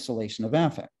in isolation of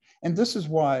affect. And this is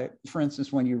why, for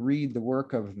instance, when you read the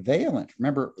work of Valent,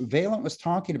 remember, Valent was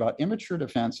talking about immature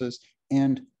defenses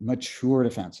and mature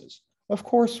defenses. Of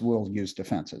course, we'll use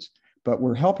defenses, but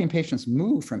we're helping patients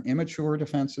move from immature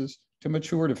defenses to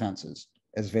mature defenses,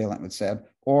 as Valent would said,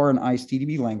 or in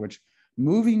ICE-TDB language,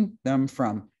 moving them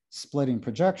from splitting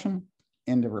projection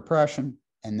into repression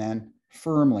and then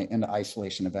firmly into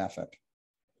isolation of affect.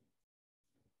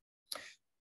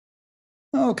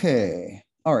 Okay,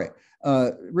 all right.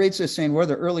 Rates is saying, what are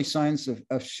the early signs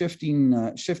of shifting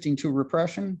to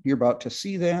repression? You're about to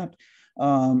see that.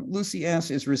 Lucy asks,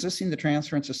 is resisting the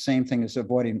transference the same thing as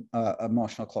avoiding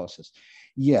emotional closeness?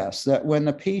 Yes, that when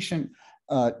the patient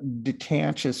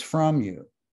detaches from you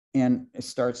and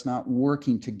starts not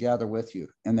working together with you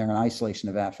and they're in isolation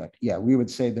of affect, yeah, we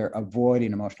would say they're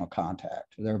avoiding emotional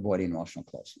contact. They're avoiding emotional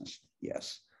closeness.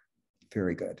 Yes,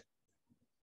 very good.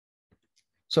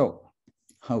 So,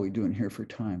 how are we doing here for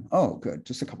time? Oh, good,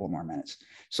 just a couple more minutes.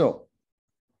 So,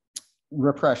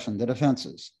 repression, the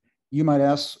defenses. You might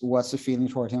ask, what's the feeling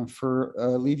toward him for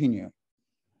leaving you?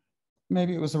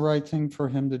 Maybe it was the right thing for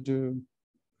him to do,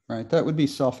 right? That would be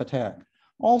self-attack.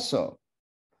 Also,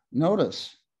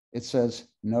 notice it says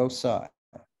no sigh.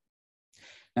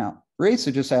 Now,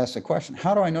 Raisa just asked a question,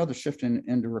 how do I know the shift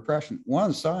into repression? One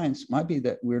of the signs might be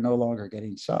that we're no longer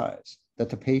getting sighs, that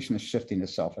the patient is shifting to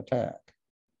self-attack.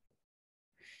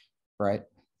 Right?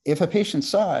 If a patient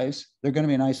sighs, they're going to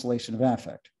be in isolation of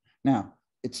affect. Now,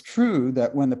 it's true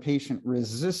that when the patient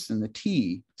resists in the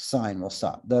T, sign will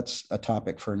stop. That's a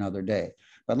topic for another day.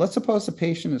 But let's suppose the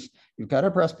patient is, you've got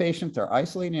a breast patient, they're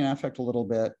isolating affect a little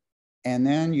bit, and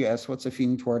then you ask, what's the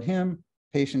feeling toward him?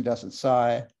 Patient doesn't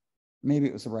sigh. Maybe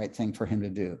it was the right thing for him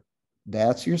to do.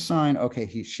 That's your sign. Okay,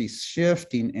 she's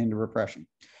shifting into repression.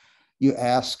 You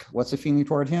ask, what's the feeling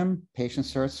toward him? Patient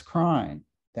starts crying.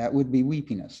 That would be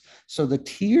weepiness. So the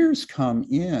tears come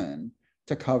in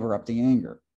to cover up the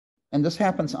anger. And this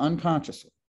happens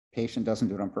unconsciously. Patient doesn't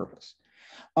do it on purpose.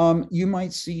 You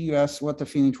might see, you ask what the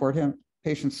feeling toward him,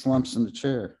 patient slumps in the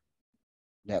chair.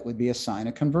 That would be a sign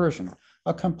of conversion,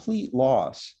 a complete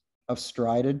loss of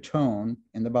strided tone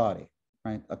in the body,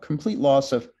 right? A complete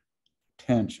loss of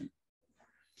tension.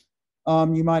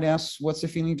 You might ask, what's the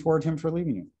feeling toward him for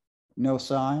leaving you? No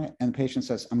sigh, and the patient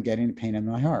says, I'm getting a pain in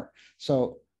my heart.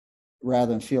 So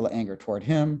rather than feel anger toward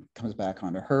him, comes back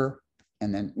onto her,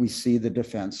 and then we see the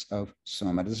defense of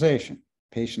somatization.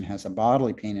 Patient has a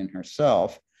bodily pain in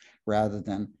herself rather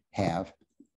than have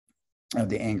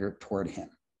the anger toward him.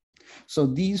 So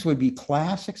these would be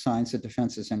classic signs of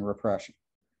defenses and repression.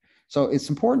 So it's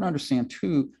important to understand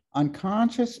too,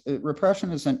 unconscious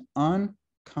repression is an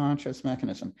unconscious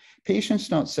mechanism. Patients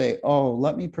don't say, oh,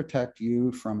 let me protect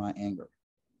you from my anger.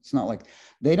 It's not like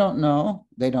they don't know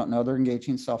they're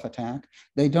engaging in self-attack.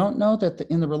 They don't know that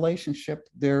in the relationship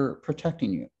they're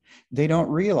protecting you. They don't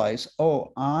realize,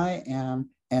 oh, I am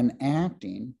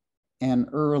enacting an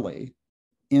early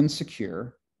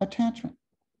insecure attachment,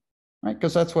 right?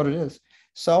 Because that's what it is.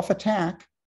 Self-attack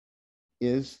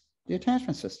is the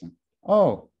attachment system.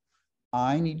 Oh,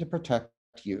 I need to protect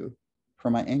you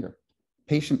from my anger.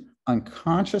 Patient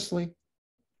unconsciously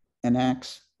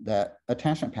enacts that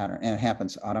attachment pattern, and it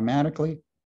happens automatically,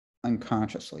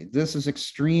 unconsciously. This is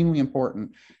extremely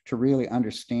important to really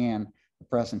understand the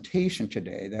presentation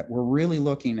today, that we're really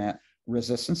looking at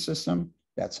resistance system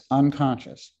that's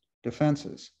unconscious,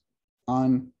 defenses,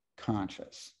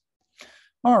 unconscious.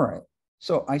 All right,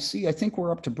 so I think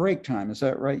we're up to break time. Is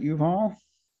that right, Yuval?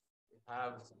 We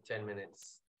have 10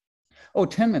 minutes. Oh,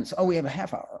 10 minutes. Oh, we have a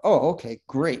half hour. Oh, okay,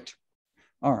 great.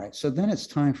 All right, so then it's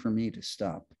time for me to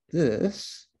stop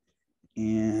this.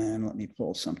 And let me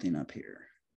pull something up here.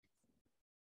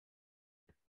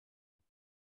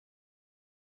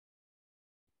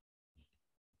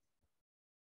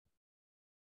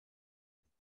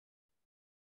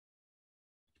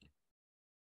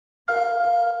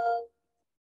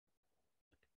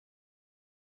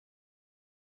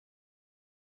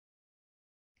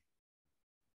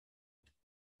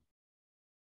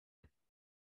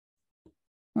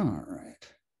 All right.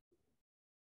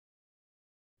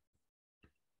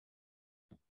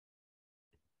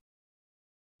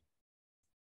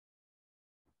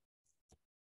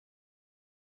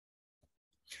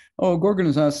 Oh, Gorgon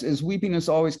is us. Is weepiness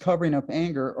always covering up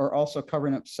anger or also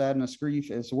covering up sadness, grief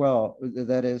as well?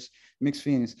 That is mixed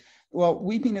feelings. Well,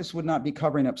 weepiness would not be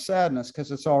covering up sadness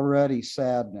because it's already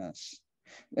sadness.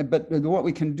 But what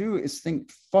we can do is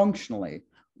think functionally.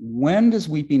 When does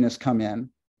weepiness come in?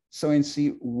 So we can see,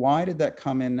 why did that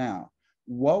come in now?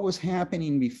 What was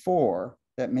happening before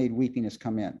that made weepiness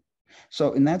come in?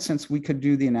 So in that sense, we could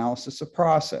do the analysis of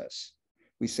process.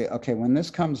 We say, okay, when this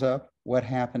comes up, what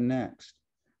happened next?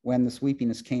 When this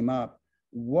weepiness came up,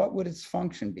 what would its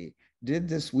function be? Did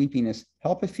this weepiness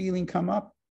help a feeling come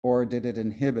up, or did it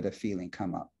inhibit a feeling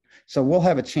come up? So we'll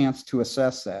have a chance to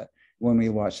assess that when we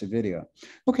watch the video.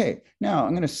 Okay, now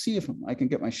I'm going to see if I can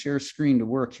get my share screen to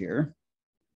work here.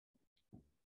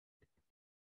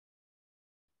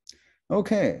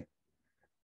 Okay,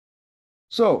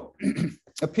 so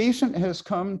a patient has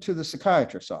come to the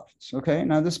psychiatrist's office. Okay,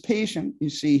 now this patient you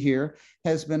see here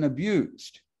has been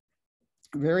abused,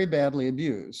 very badly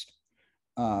abused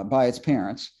by its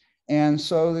parents. And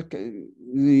so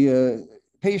the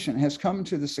patient has come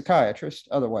to the psychiatrist,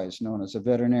 otherwise known as a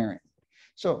veterinarian.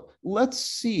 So let's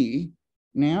see,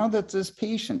 now that this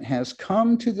patient has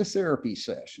come to the therapy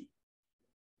session,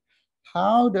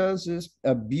 how does this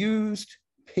abused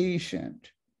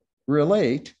patient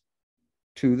relate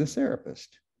to the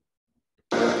therapist?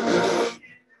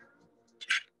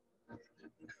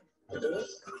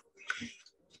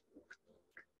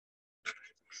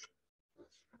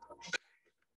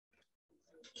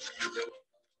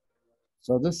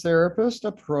 So the therapist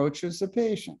approaches the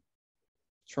patient,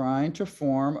 trying to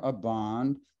form a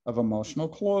bond of emotional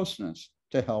closeness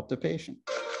to help the patient.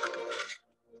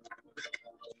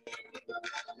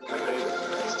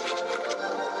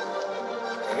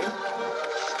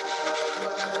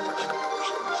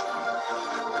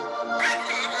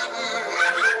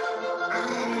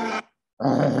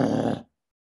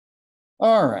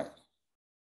 All right.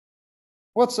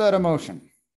 What's that emotion?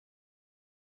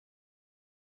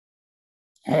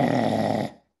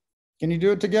 Can you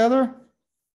do it together?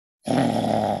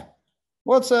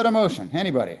 What's that emotion?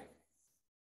 Anybody?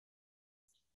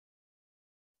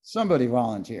 Somebody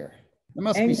volunteer. There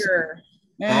must Anger.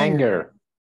 be Anger.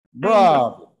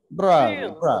 Bravo,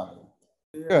 bravo, bravo.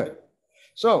 Good.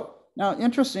 So now,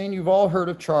 interesting, you've all heard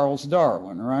of Charles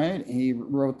Darwin, right? He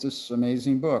wrote this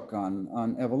amazing book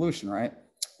on evolution, right?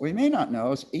 What you may not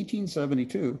know is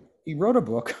 1872, he wrote a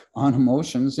book on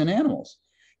emotions in animals,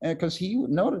 because he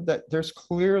noted that there's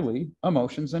clearly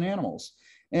emotions in animals.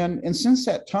 And since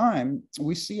that time,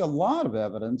 we see a lot of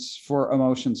evidence for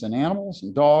emotions in animals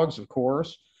and dogs, of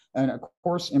course, and of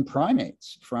course in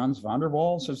primates. Franz van der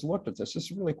Waals has looked at this. This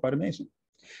is really quite amazing.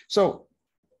 So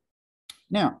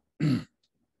now,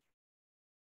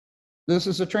 this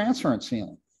is a transference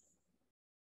feeling.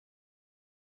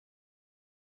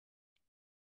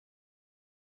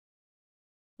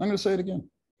 I'm going to say it again.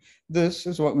 This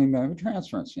is what we mean by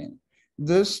transference feeling.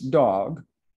 This dog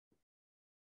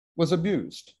was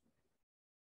abused.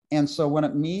 And so when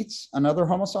it meets another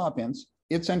Homo sapiens,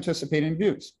 it's anticipating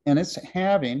abuse, and it's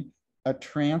having a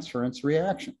transference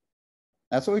reaction.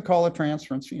 That's what we call a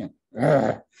transference feeling.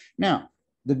 Now,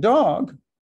 the dog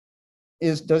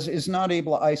is not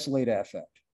able to isolate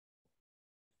affect.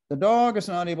 The dog is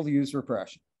not able to use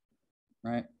repression,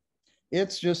 right?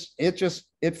 It feels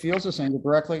this anger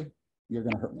directly. You're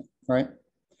going to hurt me, right?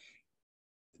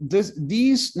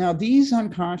 These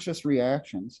unconscious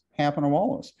reactions happen to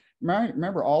all of us.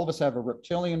 Remember, all of us have a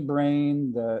reptilian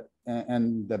brain,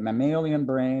 and the mammalian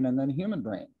brain, and then human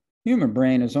brain. Human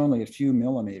brain is only a few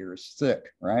millimeters thick,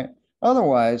 right?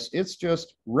 Otherwise, it's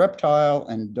just reptile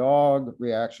and dog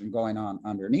reaction going on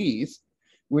underneath,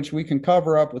 which we can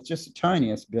cover up with just the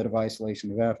tiniest bit of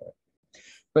isolation of affect.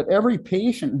 But every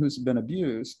patient who's been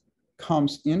abused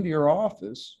comes into your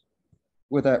office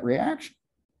with that reaction.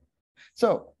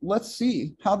 So let's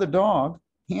see how the dog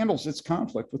handles its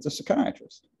conflict with the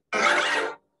psychiatrist.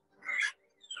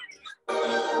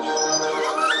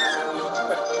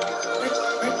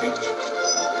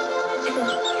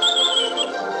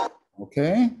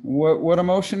 Okay, what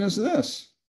emotion is this?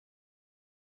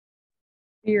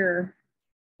 Fear.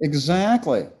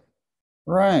 Exactly,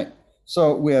 right.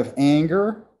 So we have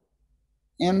anger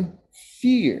and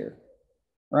fear,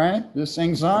 right? This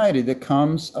anxiety that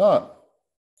comes up.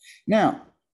 Now,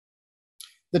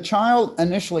 the child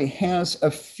initially has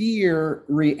a fear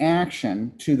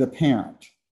reaction to the parent,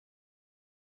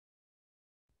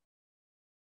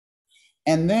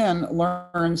 and then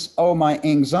learns, oh, my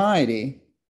anxiety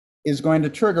is going to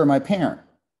trigger my parent.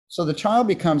 So the child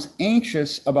becomes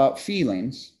anxious about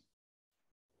feelings,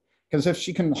 because if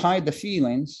she can hide the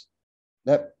feelings,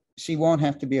 that she won't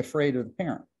have to be afraid of the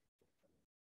parent.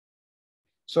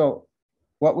 So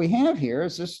what we have here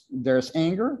is this, there's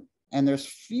anger and there's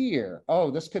fear.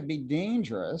 Oh, this could be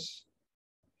dangerous.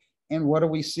 And what do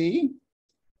we see?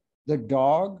 The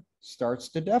dog starts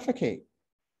to defecate.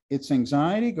 Its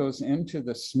anxiety goes into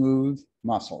the smooth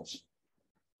muscles.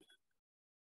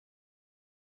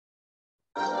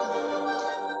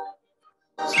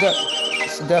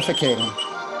 It's defecating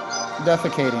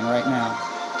right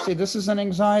now. See, this is an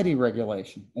anxiety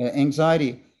regulation,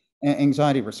 anxiety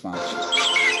response.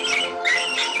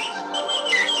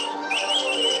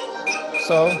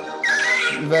 So,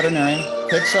 the veterinarian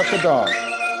picks up the dog.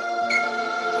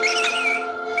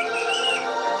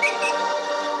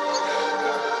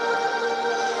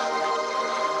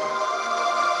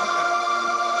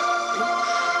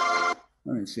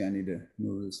 Let me see, I need to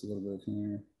move this a little bit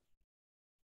here.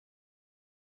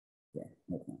 Yeah,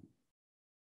 okay.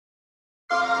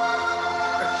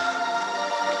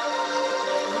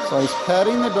 So he's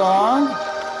petting the dog.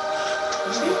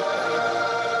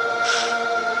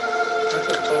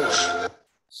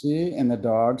 See, and the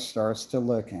dog starts to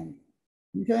lick him.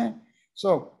 Okay,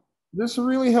 so this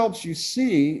really helps you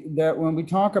see that when we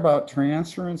talk about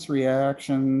transference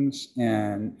reactions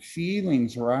and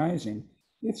feelings rising,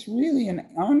 it's really an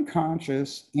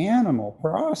unconscious animal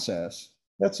process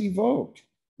that's evoked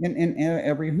in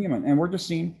every human. And we're just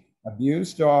seeing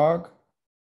abused dog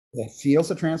that feels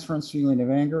a transference feeling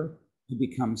of anger. He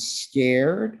becomes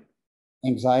scared.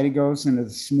 Anxiety goes into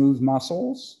the smooth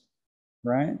muscles,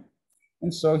 right?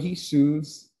 And so he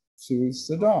soothes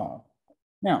the dog.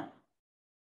 Now,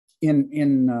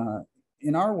 in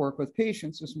our work with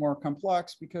patients, it's more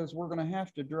complex because we're going to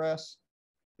have to address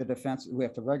the defense. We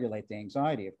have to regulate the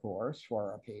anxiety, of course,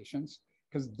 for our patients,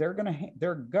 because their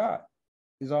gut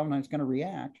is oftentimes going to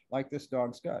react like this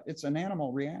dog's gut. It's an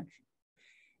animal reaction.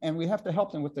 And we have to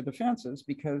help them with the defenses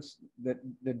because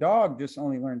the dog just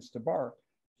only learns to bark.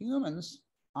 Humans,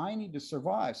 I need to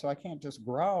survive, so I can't just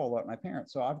growl at my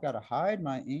parents. So I've got to hide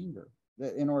my anger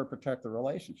in order to protect the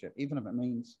relationship, even if it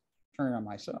means turning on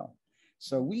myself.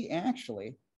 So we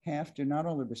actually have to not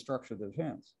only restructure the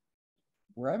defense,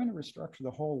 we're having to restructure the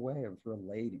whole way of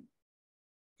relating.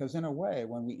 Because in a way,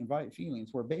 when we invite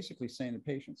feelings, we're basically saying to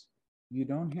patients, you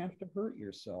don't have to hurt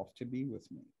yourself to be with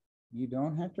me. You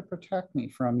don't have to protect me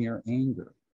from your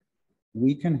anger.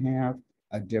 We can have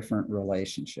a different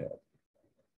relationship.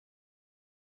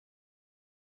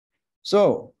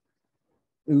 So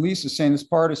Lisa's saying this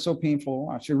part is so painful to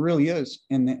watch. It really is.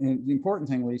 And the important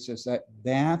thing, Lisa, is that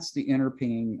that's the inner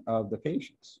pain of the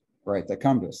patients, right, that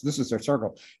come to us. This is their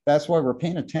circle. That's why we're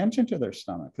paying attention to their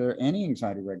stomach, their any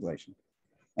anxiety regulation.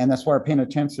 And that's why we're paying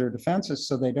attention to their defenses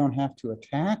so they don't have to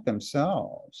attack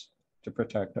themselves to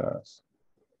protect us.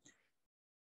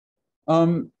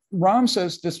 Ram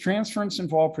says, does transference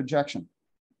involve projection?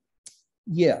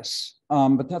 Yes,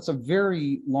 but that's a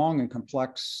very long and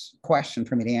complex question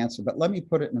for me to answer, but let me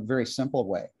put it in a very simple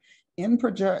way. In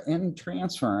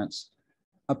transference,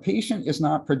 a patient is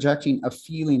not projecting a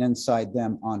feeling inside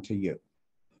them onto you.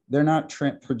 They're not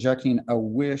projecting a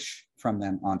wish from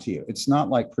them onto you. It's not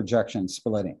like projection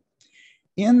splitting.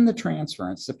 In the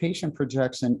transference, the patient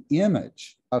projects an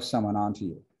image of someone onto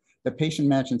you. The patient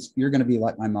imagines, you're going to be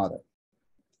like my mother.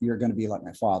 You're going to be like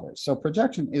my father. So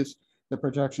projection is the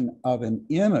projection of an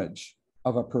image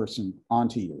of a person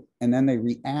onto you. And then they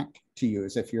react to you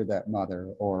as if you're that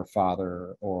mother or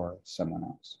father or someone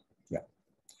else. Yeah.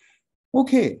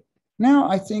 Okay. Now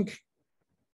I think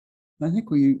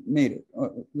we made it.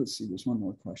 Let's see, there's one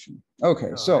more question.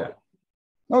 Okay, so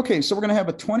we're going to have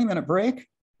a 20-minute break.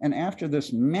 And after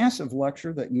this massive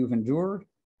lecture that you've endured,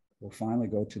 we'll finally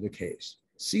go to the case.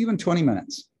 See you in 20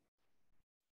 minutes.